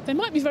 They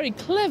might be very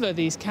clever,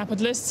 these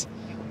capitalists,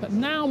 but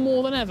now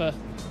more than ever,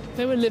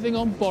 they were living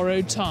on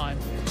borrowed time.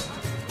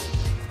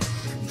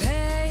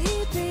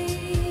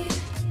 Baby,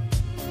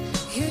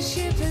 your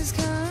ship is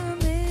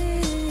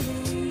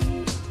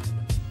coming.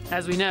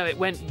 As we know, it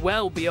went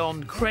well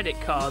beyond credit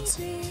cards.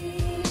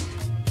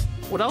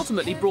 What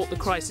ultimately brought the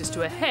crisis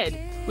to a head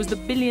was the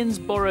billions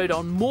borrowed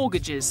on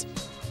mortgages.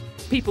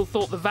 People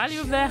thought the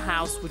value of their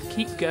house would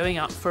keep going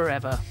up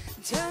forever.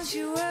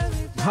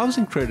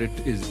 Housing credit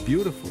is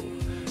beautiful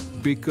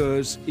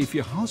because if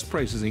your house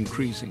price is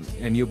increasing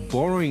and you're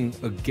borrowing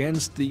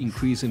against the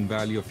increase in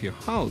value of your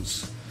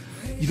house,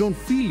 you don't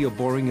feel you're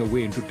borrowing your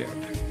way into debt.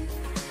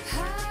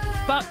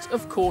 But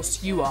of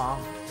course you are.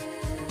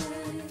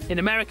 In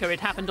America, it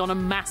happened on a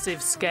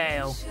massive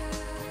scale.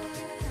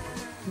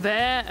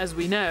 There, as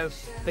we know,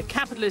 the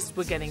capitalists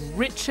were getting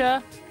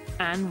richer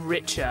and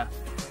richer.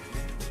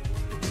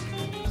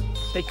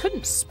 They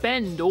couldn't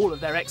spend all of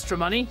their extra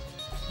money.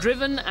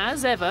 Driven,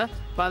 as ever,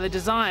 by the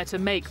desire to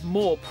make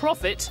more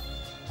profit,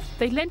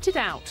 they lent it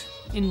out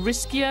in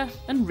riskier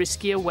and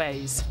riskier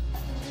ways.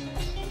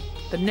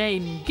 The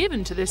name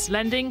given to this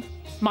lending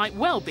might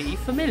well be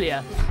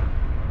familiar.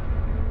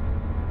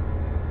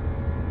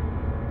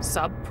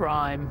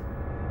 Subprime.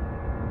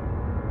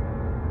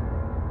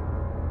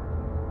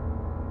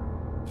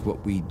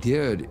 What we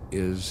did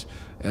is,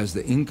 as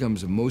the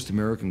incomes of most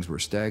Americans were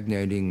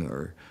stagnating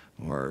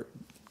or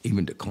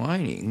even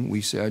declining,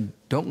 we said,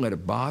 don't let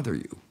it bother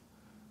you.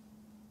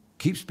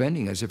 Keep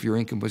spending as if your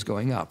income was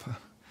going up.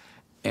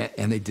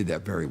 And they did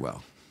that very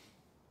well.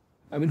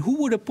 I mean,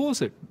 who would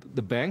oppose it?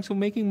 The banks who are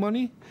making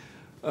money?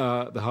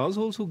 The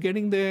households who are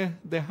getting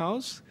their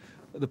house?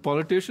 The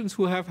politicians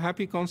who have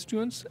happy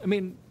constituents? I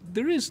mean,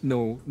 there is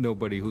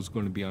nobody who's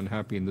going to be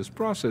unhappy in this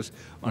process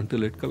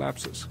until it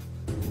collapses.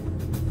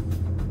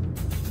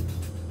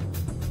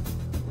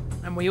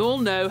 And we all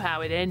know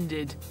how it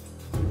ended.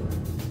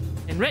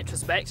 In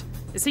retrospect,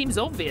 it seems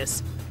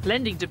obvious.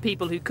 Lending to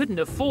people who couldn't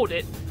afford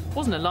it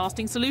wasn't a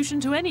lasting solution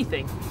to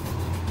anything.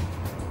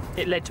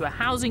 It led to a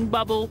housing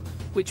bubble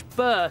which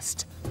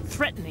burst,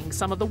 threatening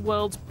some of the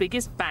world's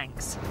biggest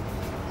banks.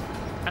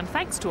 And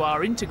thanks to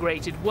our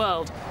integrated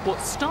world, what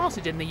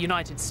started in the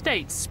United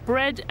States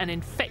spread and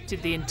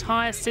infected the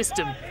entire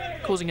system,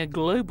 causing a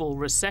global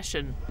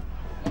recession.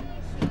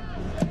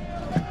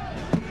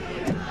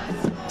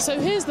 So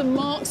here's the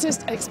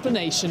Marxist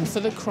explanation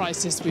for the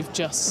crisis we've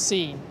just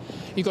seen.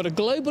 You've got a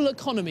global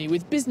economy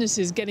with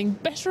businesses getting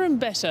better and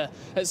better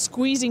at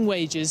squeezing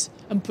wages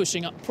and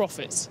pushing up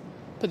profits.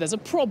 But there's a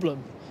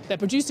problem. They're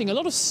producing a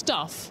lot of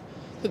stuff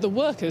that the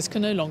workers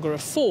can no longer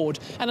afford,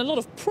 and a lot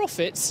of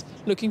profits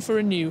looking for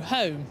a new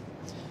home.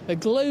 The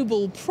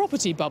global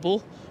property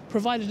bubble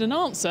provided an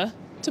answer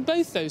to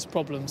both those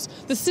problems.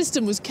 The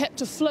system was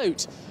kept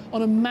afloat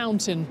on a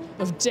mountain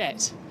of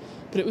debt,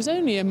 but it was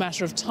only a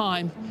matter of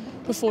time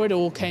before it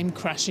all came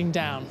crashing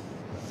down.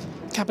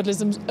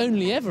 Capitalism's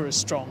only ever as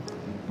strong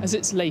as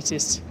its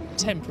latest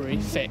temporary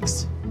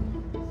fix.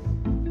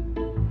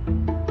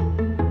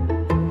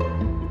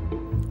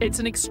 It's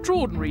an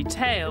extraordinary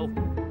tale,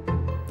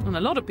 and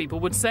a lot of people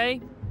would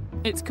say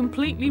it's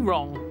completely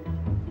wrong.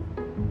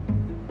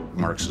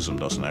 Marxism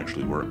doesn't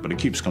actually work, but it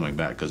keeps coming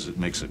back because it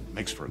makes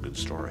for a good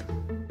story.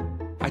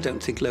 I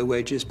don't think low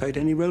wages played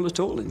any role at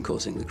all in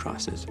causing the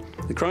crisis.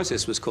 The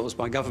crisis was caused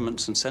by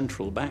governments and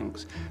central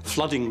banks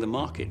flooding the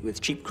market with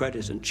cheap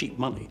credit and cheap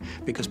money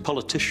because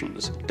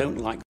politicians don't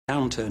like the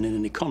downturn in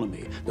an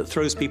economy that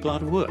throws people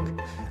out of work.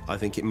 I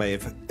think it may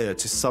have,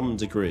 to some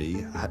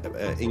degree,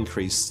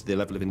 increased the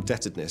level of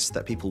indebtedness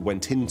that people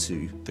went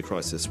into the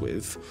crisis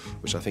with,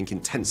 which I think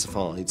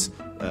intensified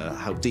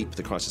how deep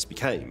the crisis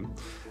became.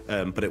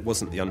 But it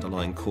wasn't the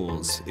underlying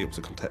cause, it was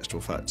a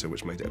contextual factor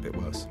which made it a bit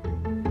worse.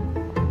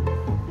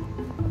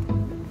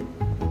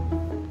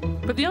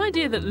 But the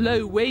idea that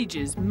low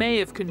wages may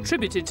have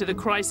contributed to the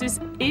crisis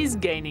is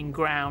gaining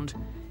ground,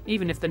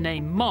 even if the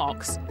name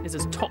Marx is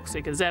as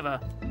toxic as ever.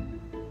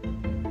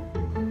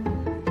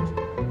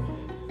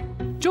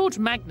 George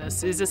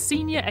Magnus is a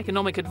senior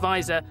economic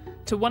advisor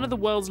to one of the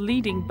world's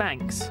leading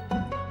banks.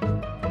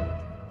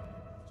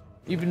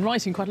 You've been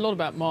writing quite a lot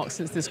about Marx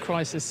since this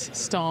crisis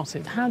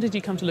started. How did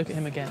you come to look at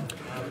him again?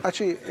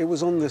 Actually, it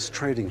was on this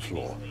trading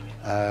floor.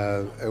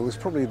 It was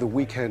probably the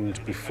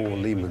weekend before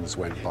Lehman's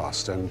went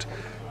bust, and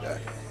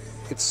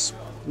it's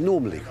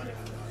normally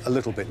a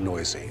little bit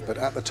noisy, but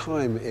at the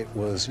time it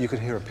was, you could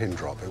hear a pin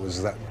drop. It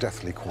was that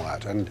deathly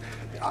quiet, and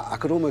I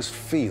could almost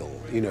feel,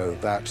 you know,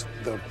 that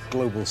the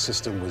global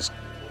system was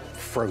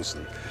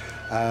frozen.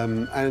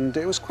 And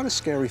it was quite a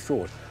scary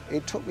thought.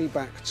 It took me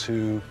back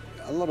to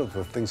a lot of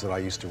the things that I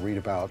used to read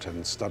about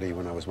and study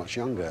when I was much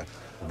younger,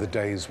 the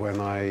days when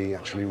I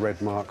actually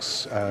read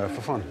Marx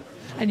for fun.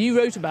 And you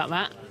wrote about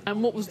that,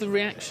 and what was the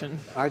reaction?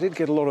 I did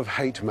get a lot of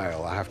hate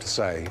mail, I have to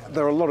say.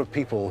 There are a lot of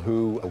people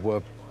who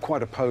were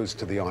quite opposed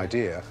to the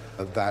idea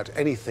that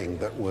anything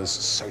that was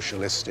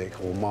socialistic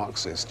or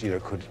Marxist, you know,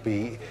 could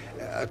be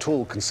at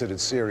all considered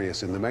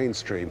serious in the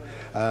mainstream.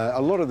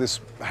 A lot of this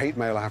hate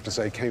mail, I have to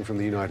say, came from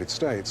the United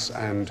States,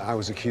 and I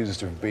was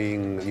accused of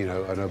being, you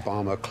know, an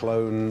Obama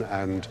clone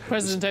and...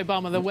 President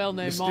Obama, the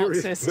well-known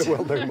Marxist. The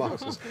well-known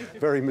Marxist.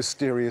 Very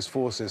mysterious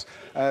forces.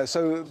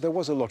 So there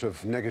was a lot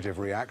of negative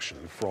reaction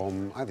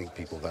from, I think,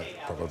 people that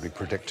probably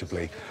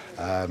predictably,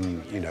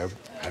 you know,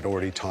 had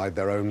already tied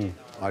their own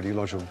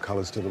ideological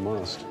colours to the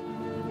mast.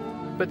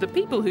 But the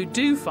people who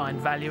do find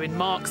value in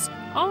Marx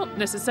aren't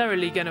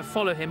necessarily going to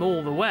follow him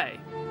all the way.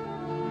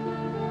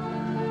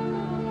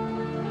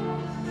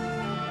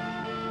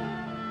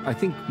 I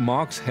think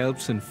Marx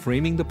helps in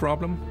framing the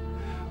problem,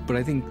 but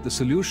I think the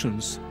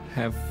solutions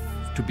have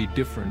to be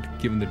different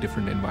given the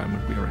different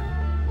environment we are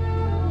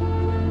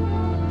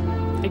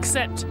in.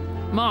 Except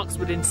Marx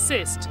would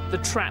insist the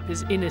trap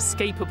is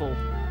inescapable.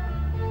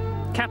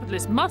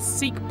 Capitalists must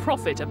seek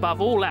profit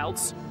above all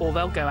else, or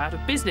they'll go out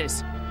of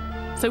business.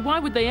 So why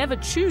would they ever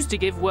choose to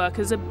give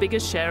workers a bigger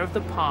share of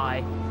the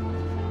pie?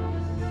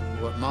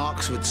 What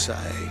Marx would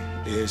say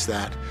is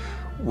that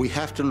we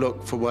have to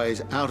look for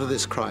ways out of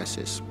this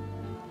crisis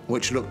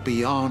which look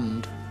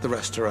beyond the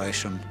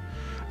restoration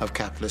of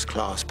capitalist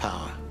class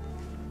power.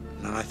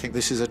 And I think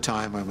this is a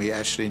time when we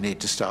actually need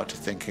to start to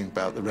thinking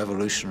about the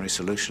revolutionary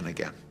solution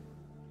again.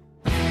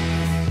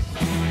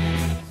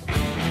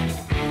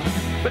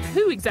 But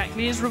who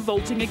exactly is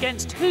revolting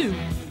against who?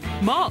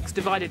 Marx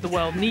divided the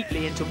world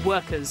neatly into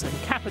workers and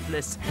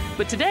capitalists,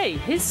 but today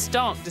his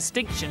stark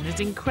distinction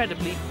is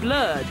incredibly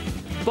blurred.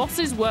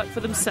 Bosses work for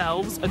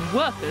themselves and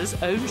workers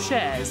own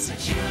shares.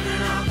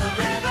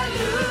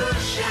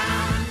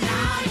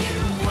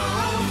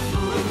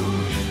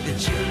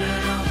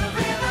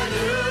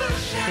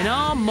 In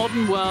our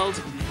modern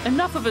world,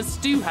 enough of us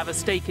do have a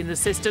stake in the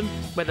system,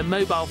 whether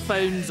mobile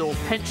phones or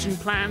pension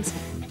plans,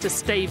 to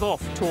stave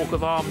off talk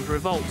of armed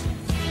revolt.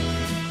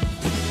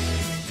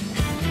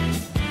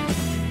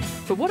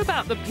 But what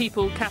about the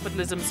people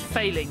capitalism's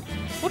failing?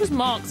 What does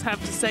Marx have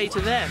to say to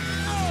them?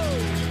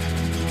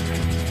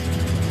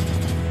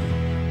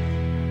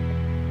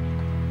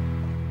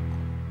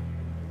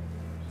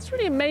 It's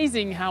really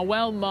amazing how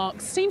well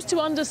Marx seems to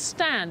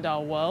understand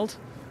our world,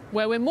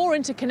 where we're more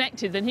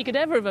interconnected than he could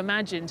ever have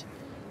imagined,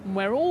 and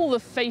where all the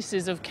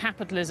faces of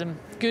capitalism,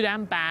 good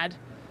and bad,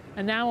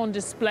 are now on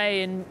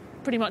display in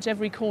pretty much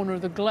every corner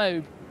of the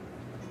globe.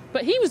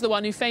 But he was the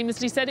one who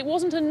famously said it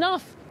wasn't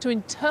enough to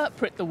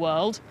interpret the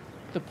world.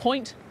 The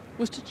point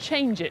was to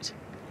change it.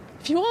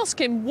 If you ask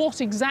him what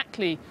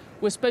exactly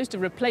we're supposed to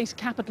replace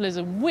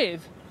capitalism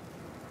with,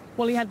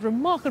 well, he had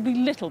remarkably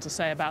little to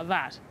say about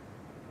that.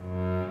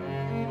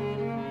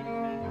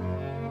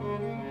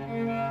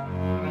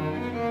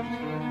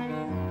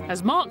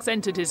 As Marx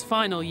entered his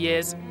final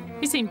years,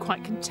 he seemed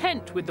quite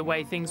content with the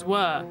way things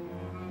were.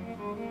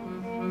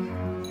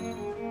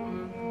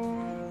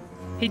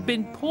 He'd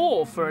been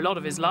poor for a lot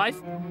of his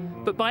life,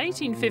 but by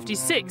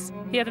 1856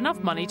 he had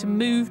enough money to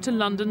move to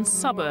London's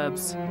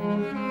suburbs.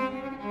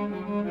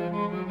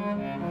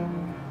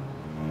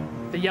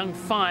 The young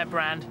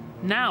firebrand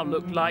now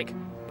looked like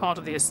part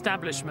of the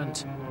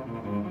establishment.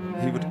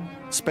 He would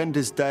spend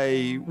his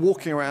day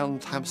walking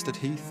around Hampstead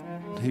Heath.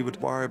 He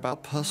would worry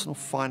about personal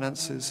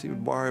finances. He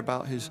would worry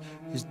about his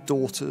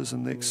daughters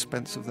and the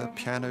expense of their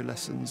piano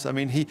lessons. I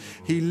mean,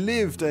 he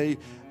lived a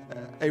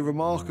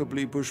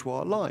remarkably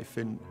bourgeois life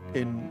in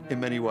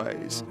many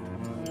ways.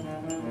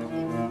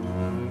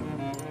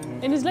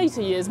 In his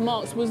later years,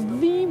 Marx was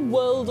the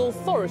world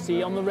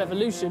authority on the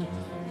revolution,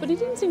 but he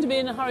didn't seem to be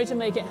in a hurry to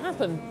make it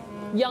happen.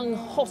 Young,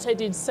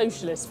 hot-headed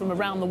socialists from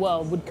around the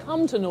world would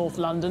come to North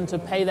London to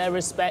pay their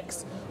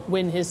respects,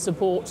 win his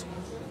support.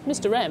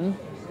 Mr. M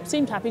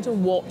seemed happy to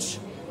watch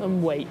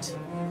and wait.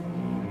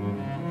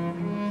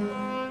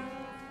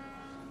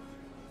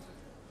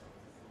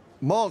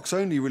 Marx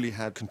only really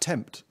had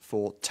contempt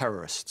for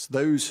terrorists,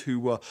 those who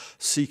were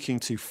seeking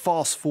to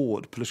fast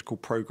forward political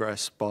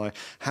progress by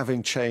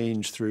having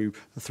change through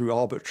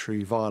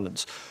arbitrary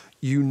violence.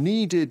 You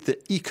needed the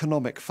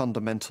economic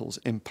fundamentals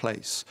in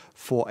place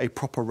for a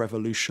proper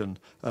revolution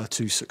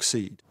to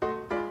succeed.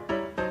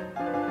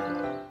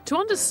 To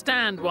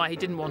understand why he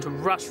didn't want a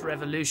rush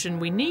revolution,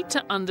 we need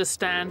to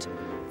understand,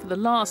 for the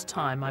last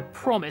time, I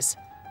promise,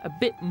 a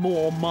bit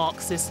more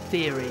Marxist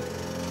theory.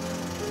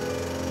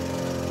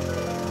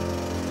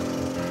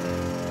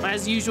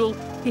 As usual,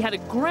 he had a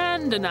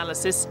grand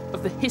analysis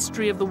of the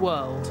history of the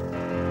world.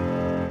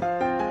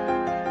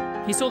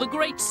 He saw the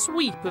great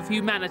sweep of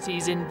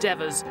humanity's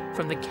endeavours,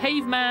 from the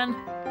caveman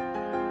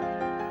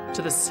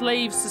to the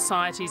slave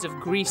societies of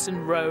Greece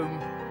and Rome,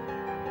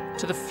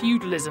 to the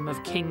feudalism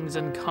of kings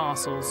and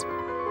castles,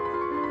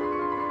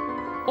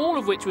 all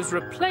of which was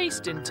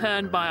replaced in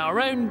turn by our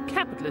own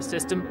capitalist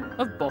system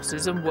of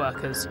bosses and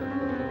workers.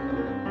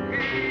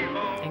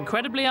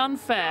 Incredibly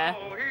unfair,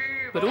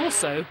 but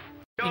also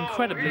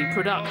incredibly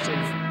productive.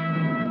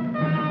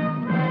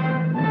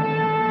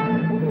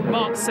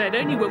 Marx said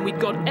only when we'd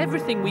got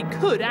everything we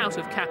could out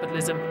of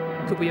capitalism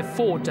could we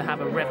afford to have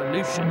a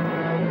revolution.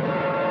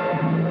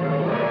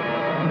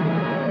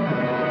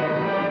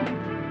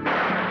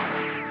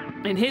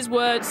 In his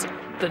words,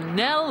 the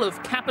knell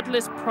of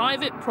capitalist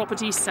private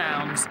property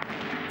sounds.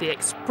 The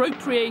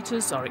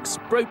expropriators are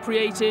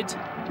expropriated,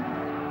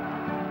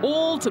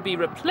 all to be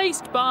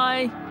replaced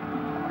by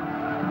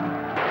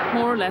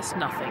more or lless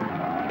nothing.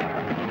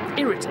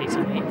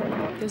 Irritatingly,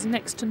 there's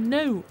next to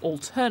no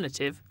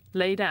alternative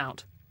laid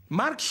out.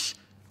 Marx,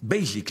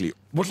 basically,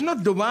 was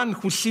not the one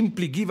who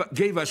simply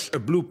gave us a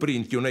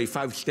blueprint,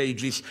 5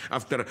 stages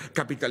after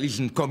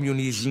capitalism,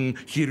 communism,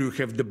 here you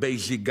have the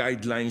basic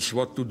guidelines,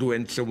 what to do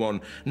and so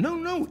on.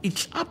 No,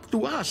 it's up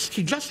to us.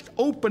 He just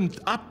opened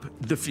up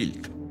the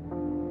field.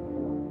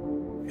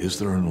 Is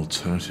there an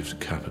alternative to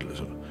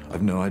capitalism?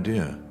 I've no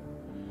idea.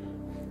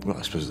 Well,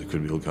 I suppose there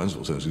could be all kinds of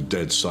alternatives.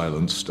 Dead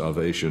silence,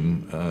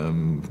 starvation,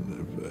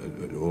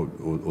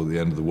 or the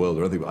end of the world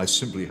or anything. I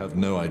simply have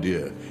no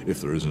idea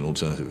if there is an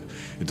alternative.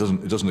 It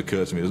doesn't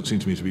occur to me. It doesn't seem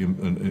to me to be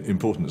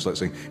important. It's like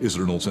saying, is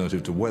there an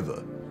alternative to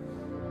weather?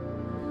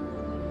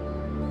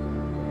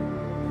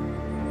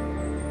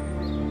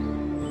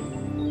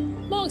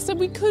 Marx said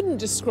we couldn't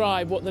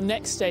describe what the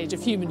next stage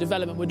of human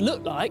development would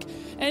look like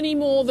any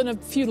more than a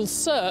feudal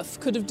serf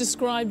could have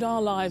described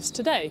our lives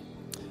today.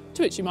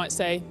 To which you might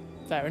say,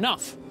 fair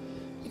enough.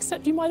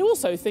 Except you might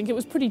also think it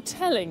was pretty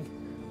telling.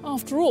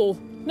 After all,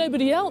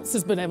 nobody else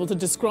has been able to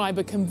describe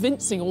a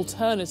convincing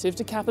alternative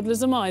to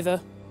capitalism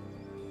either.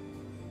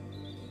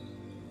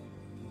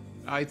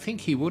 I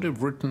think he would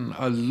have written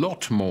a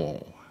lot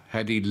more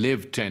had he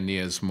lived 10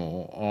 years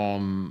more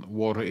on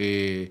what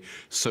a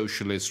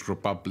socialist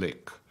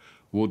republic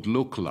would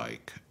look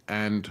like.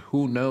 And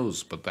who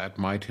knows, but that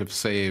might have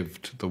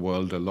saved the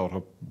world a lot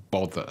of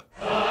bother.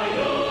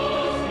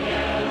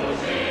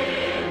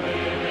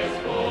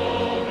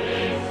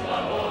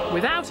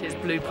 Without his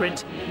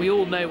blueprint, we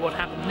all know what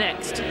happened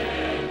next.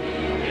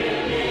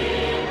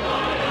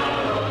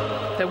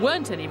 There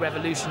weren't any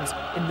revolutions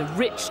in the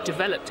rich,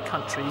 developed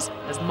countries,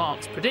 as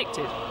Marx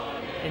predicted.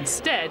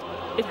 Instead,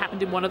 it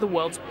happened in one of the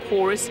world's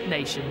poorest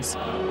nations.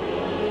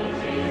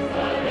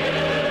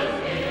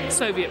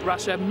 Soviet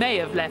Russia may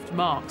have left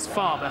Marx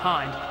far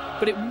behind,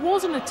 but it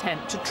was an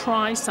attempt to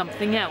try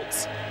something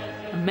else,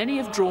 and many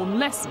have drawn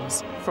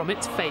lessons from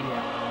its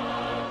failure.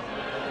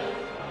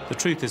 The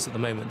truth is, at the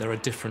moment, there are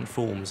different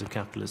forms of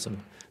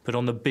capitalism, but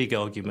on the big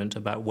argument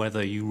about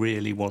whether you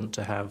really want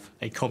to have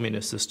a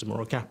communist system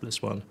or a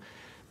capitalist one,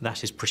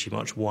 that is pretty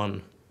much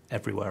won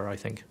everywhere, I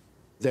think.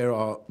 There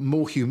are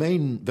more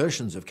humane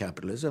versions of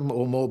capitalism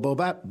or more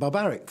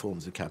barbaric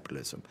forms of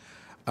capitalism.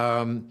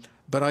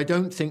 But I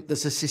don't think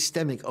there's a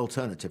systemic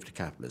alternative to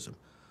capitalism.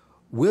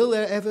 Will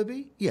there ever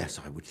be? Yes,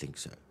 I would think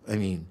so. I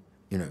mean,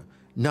 you know,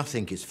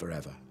 nothing is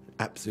forever,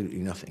 absolutely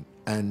nothing.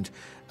 And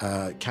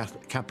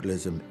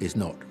capitalism is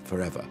not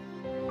forever.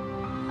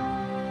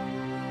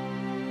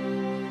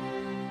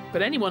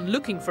 But anyone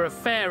looking for a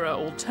fairer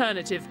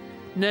alternative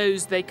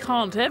knows they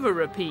can't ever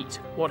repeat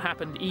what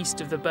happened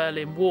east of the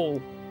Berlin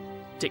Wall.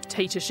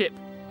 Dictatorship,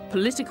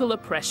 political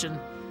oppression,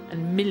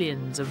 and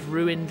millions of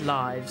ruined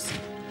lives.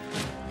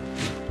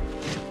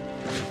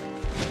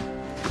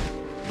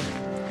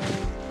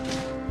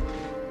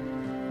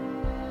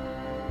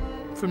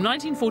 From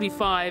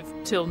 1945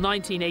 till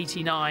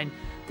 1989,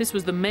 this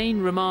was the main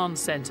remand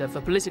centre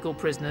for political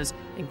prisoners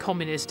in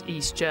communist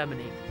East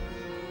Germany.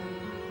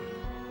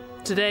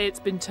 Today it's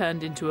been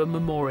turned into a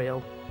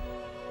memorial.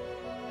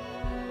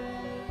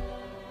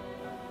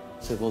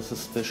 There was a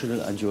special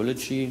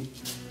ideology.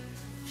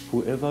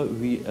 Whoever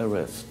we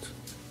arrest,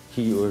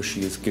 he or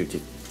she is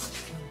guilty.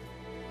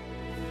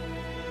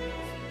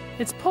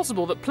 It's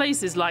possible that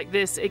places like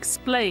this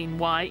explain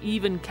why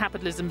even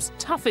capitalism's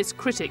toughest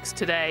critics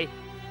today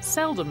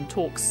seldom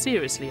talk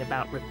seriously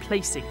about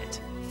replacing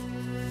it.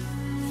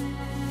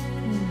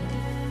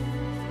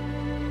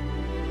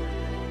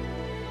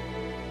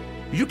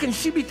 You can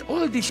see with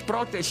all these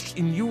protests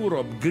in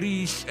Europe,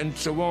 Greece, and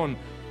so on.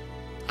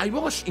 I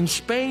was in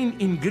Spain,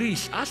 in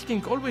Greece,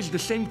 asking always the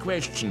same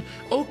question.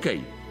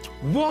 Okay,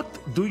 what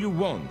do you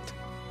want?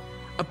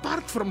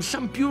 Apart from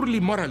some purely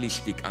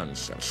moralistic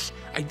answers,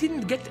 I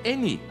didn't get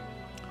any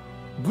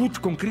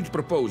good concrete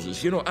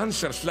proposals. You know,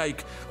 answers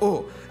like,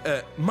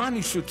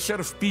 money should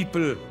serve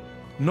people,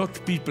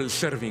 not people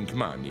serving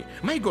money.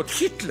 My God,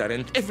 Hitler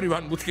and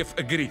everyone would have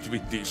agreed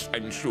with this,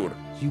 I'm sure.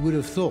 You would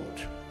have thought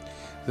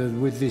that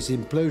with this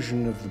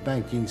implosion of the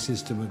banking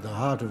system at the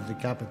heart of the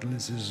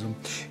capitalism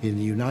in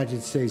the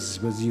United States, as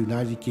well as the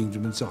United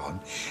Kingdom and so on,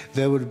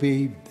 there would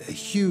be a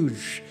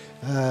huge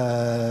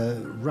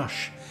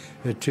rush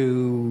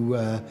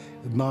to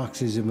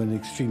Marxism and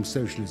extreme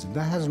socialism.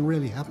 That hasn't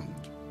really happened.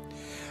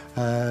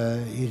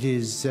 It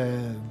is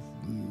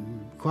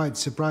quite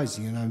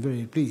surprising, and I'm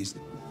very pleased.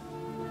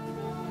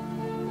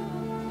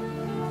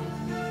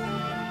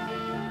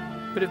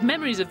 But if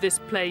memories of this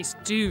place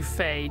do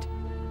fade,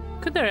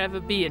 could there ever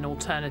be an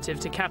alternative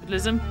to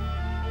capitalism?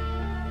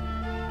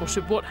 Or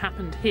should what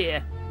happened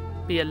here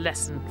be a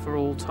lesson for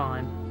all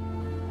time?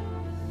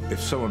 If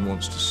someone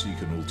wants to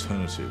seek an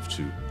alternative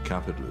to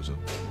capitalism,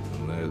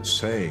 and they're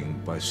saying,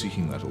 by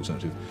seeking that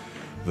alternative,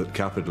 that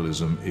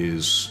capitalism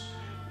is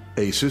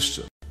a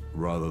system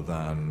rather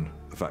than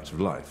a fact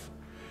of life.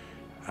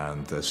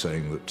 And they're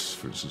saying that,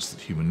 for instance, that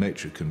human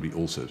nature can be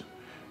altered.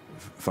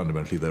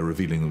 Fundamentally, they're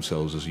revealing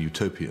themselves as a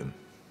utopian.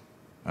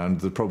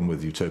 And the problem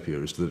with utopia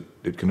is that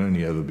it can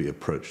only ever be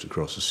approached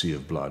across a sea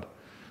of blood,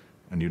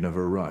 and you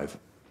never arrive.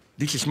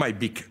 This is my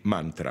big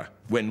mantra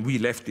when we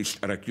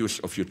leftists are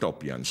accused of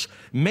utopians.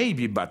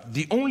 Maybe, but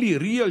the only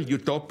real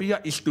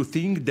utopia is to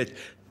think that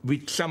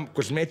with some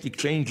cosmetic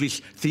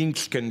changes,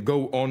 things can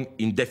go on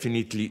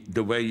indefinitely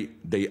the way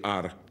they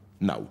are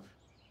now.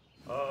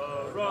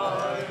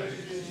 Arise,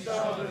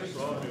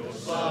 from your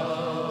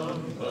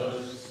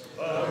slumbers,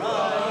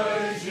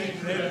 arise, ye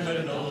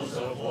criminals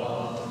of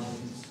want,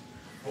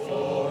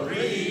 for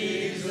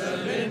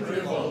reason in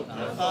revolt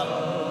now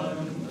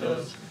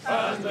thunders,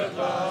 and at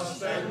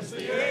last ends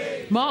the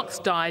age. Marx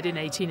died in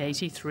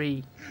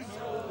 1883.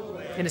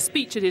 In a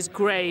speech at his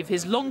grave,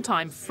 his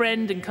longtime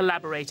friend and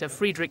collaborator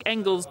Friedrich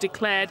Engels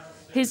declared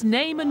his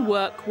name and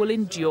work will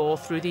endure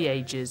through the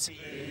ages.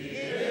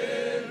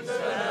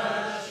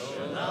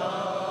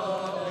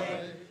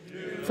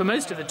 For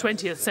most of the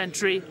 20th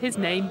century, his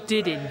name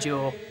did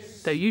endure,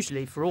 though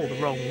usually for all the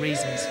wrong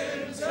reasons.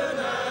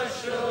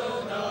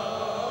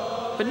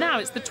 But now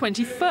it's the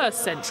 21st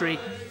century.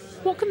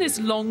 What can this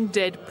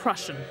long-dead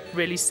Prussian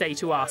really say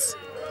to us?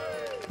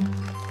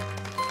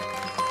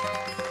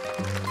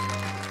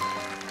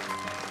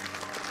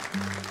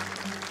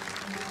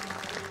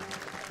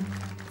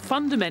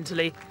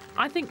 Fundamentally,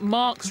 I think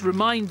Marx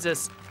reminds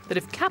us that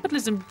if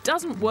capitalism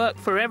doesn't work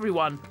for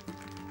everyone,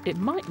 it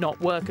might not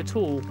work at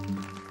all.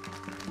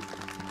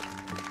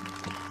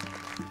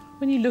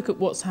 When you look at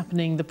what's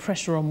happening, the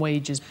pressure on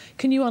wages,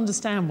 can you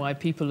understand why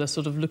people are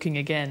sort of looking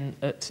again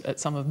at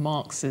some of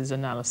Marx's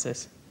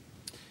analysis?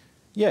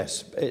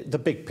 Yes, the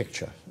big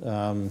picture,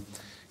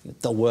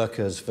 the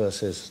workers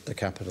versus the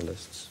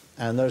capitalists.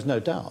 And there's no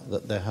doubt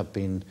that there have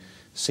been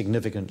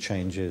significant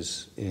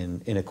changes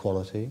in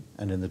inequality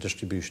and in the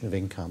distribution of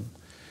income,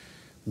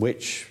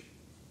 which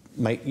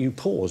make you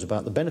pause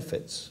about the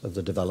benefits of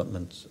the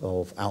development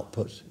of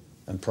output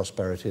and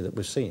prosperity that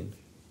we've seen.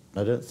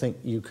 I don't think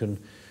you can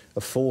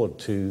afford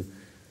to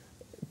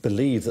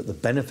believe that the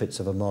benefits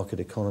of a market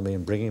economy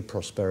and bringing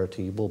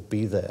prosperity will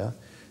be there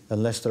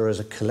unless there is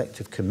a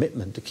collective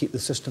commitment to keep the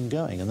system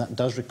going. And that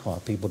does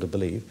require people to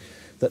believe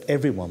that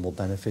everyone will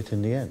benefit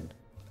in the end.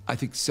 I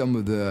think some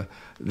of the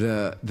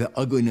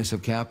ugliness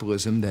of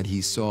capitalism that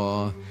he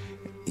saw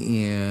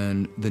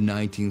in the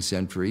 19th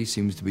century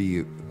seems to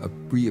be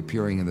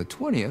reappearing in the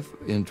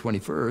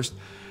 21st.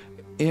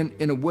 And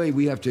in a way,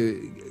 we have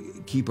to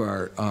keep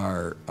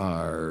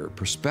our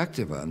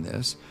perspective on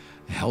this.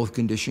 Health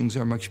conditions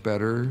are much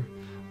better.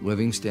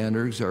 Living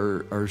standards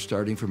are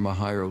starting from a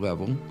higher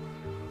level.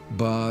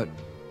 But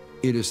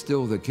it is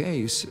still the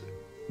case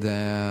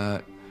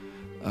that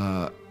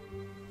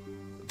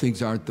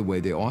things aren't the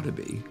way they ought to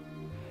be,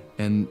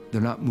 and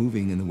they're not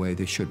moving in the way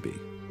they should be.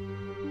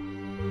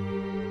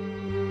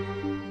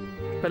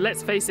 But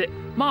let's face it,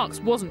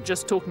 Marx wasn't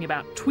just talking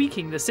about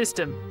tweaking the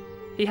system.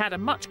 He had a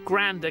much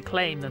grander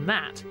claim than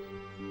that.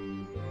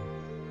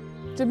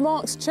 Did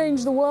Marx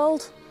change the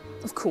world?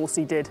 Of course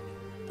he did.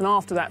 And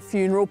after that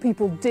funeral,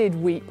 people did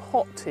weep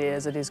hot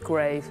tears at his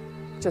grave,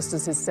 just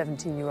as his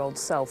 17-year-old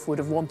self would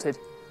have wanted.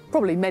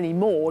 Probably many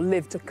more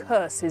lived to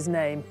curse his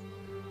name.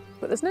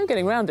 But there's no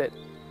getting around it.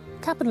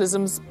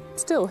 Capitalism's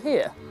still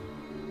here.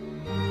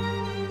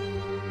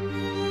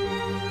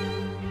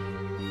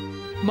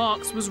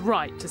 Marx was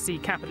right to see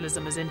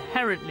capitalism as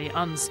inherently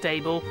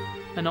unstable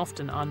and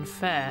often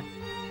unfair.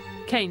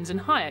 Keynes and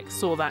Hayek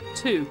saw that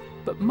too,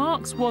 but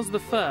Marx was the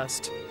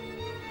first.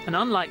 And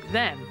unlike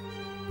them,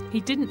 he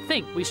didn't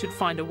think we should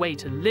find a way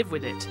to live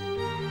with it.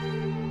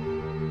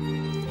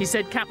 He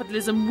said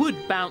capitalism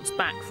would bounce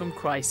back from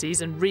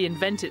crises and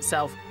reinvent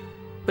itself,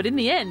 but in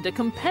the end, a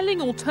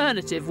compelling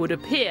alternative would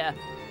appear,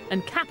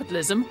 and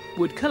capitalism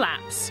would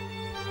collapse.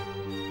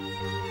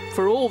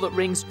 For all that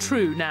rings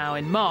true now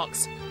in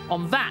Marx,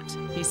 on that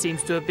he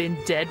seems to have been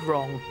dead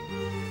wrong.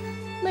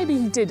 Maybe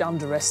he did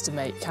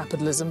underestimate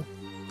capitalism.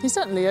 He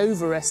certainly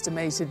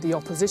overestimated the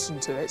opposition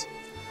to it.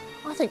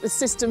 I think the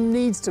system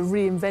needs to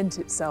reinvent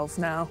itself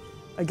now,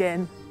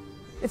 again.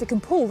 If it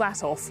can pull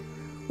that off,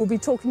 we'll be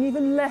talking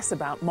even less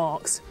about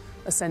Marx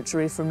a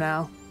century from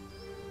now.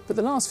 But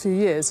the last few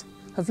years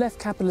have left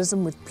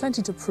capitalism with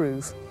plenty to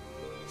prove.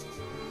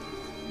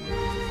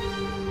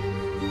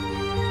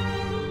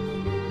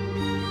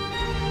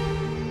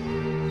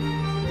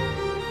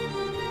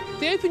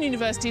 The Open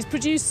University has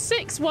produced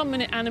 6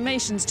 one-minute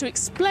animations to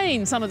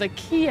explain some of the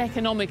key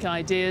economic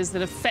ideas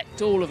that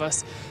affect all of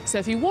us. So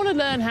if you want to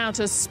learn how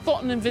to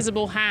spot an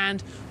invisible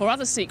hand or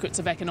other secrets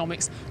of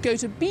economics, go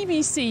to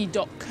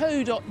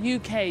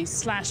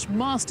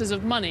bbc.co.uk/Masters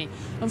of Money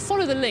and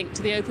follow the link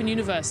to the Open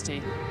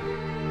University.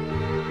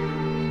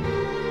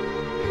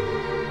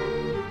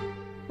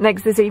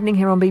 Next this evening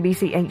here on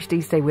BBC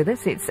HD, stay with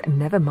us, it's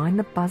Never Mind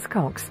the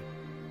Buzzcocks.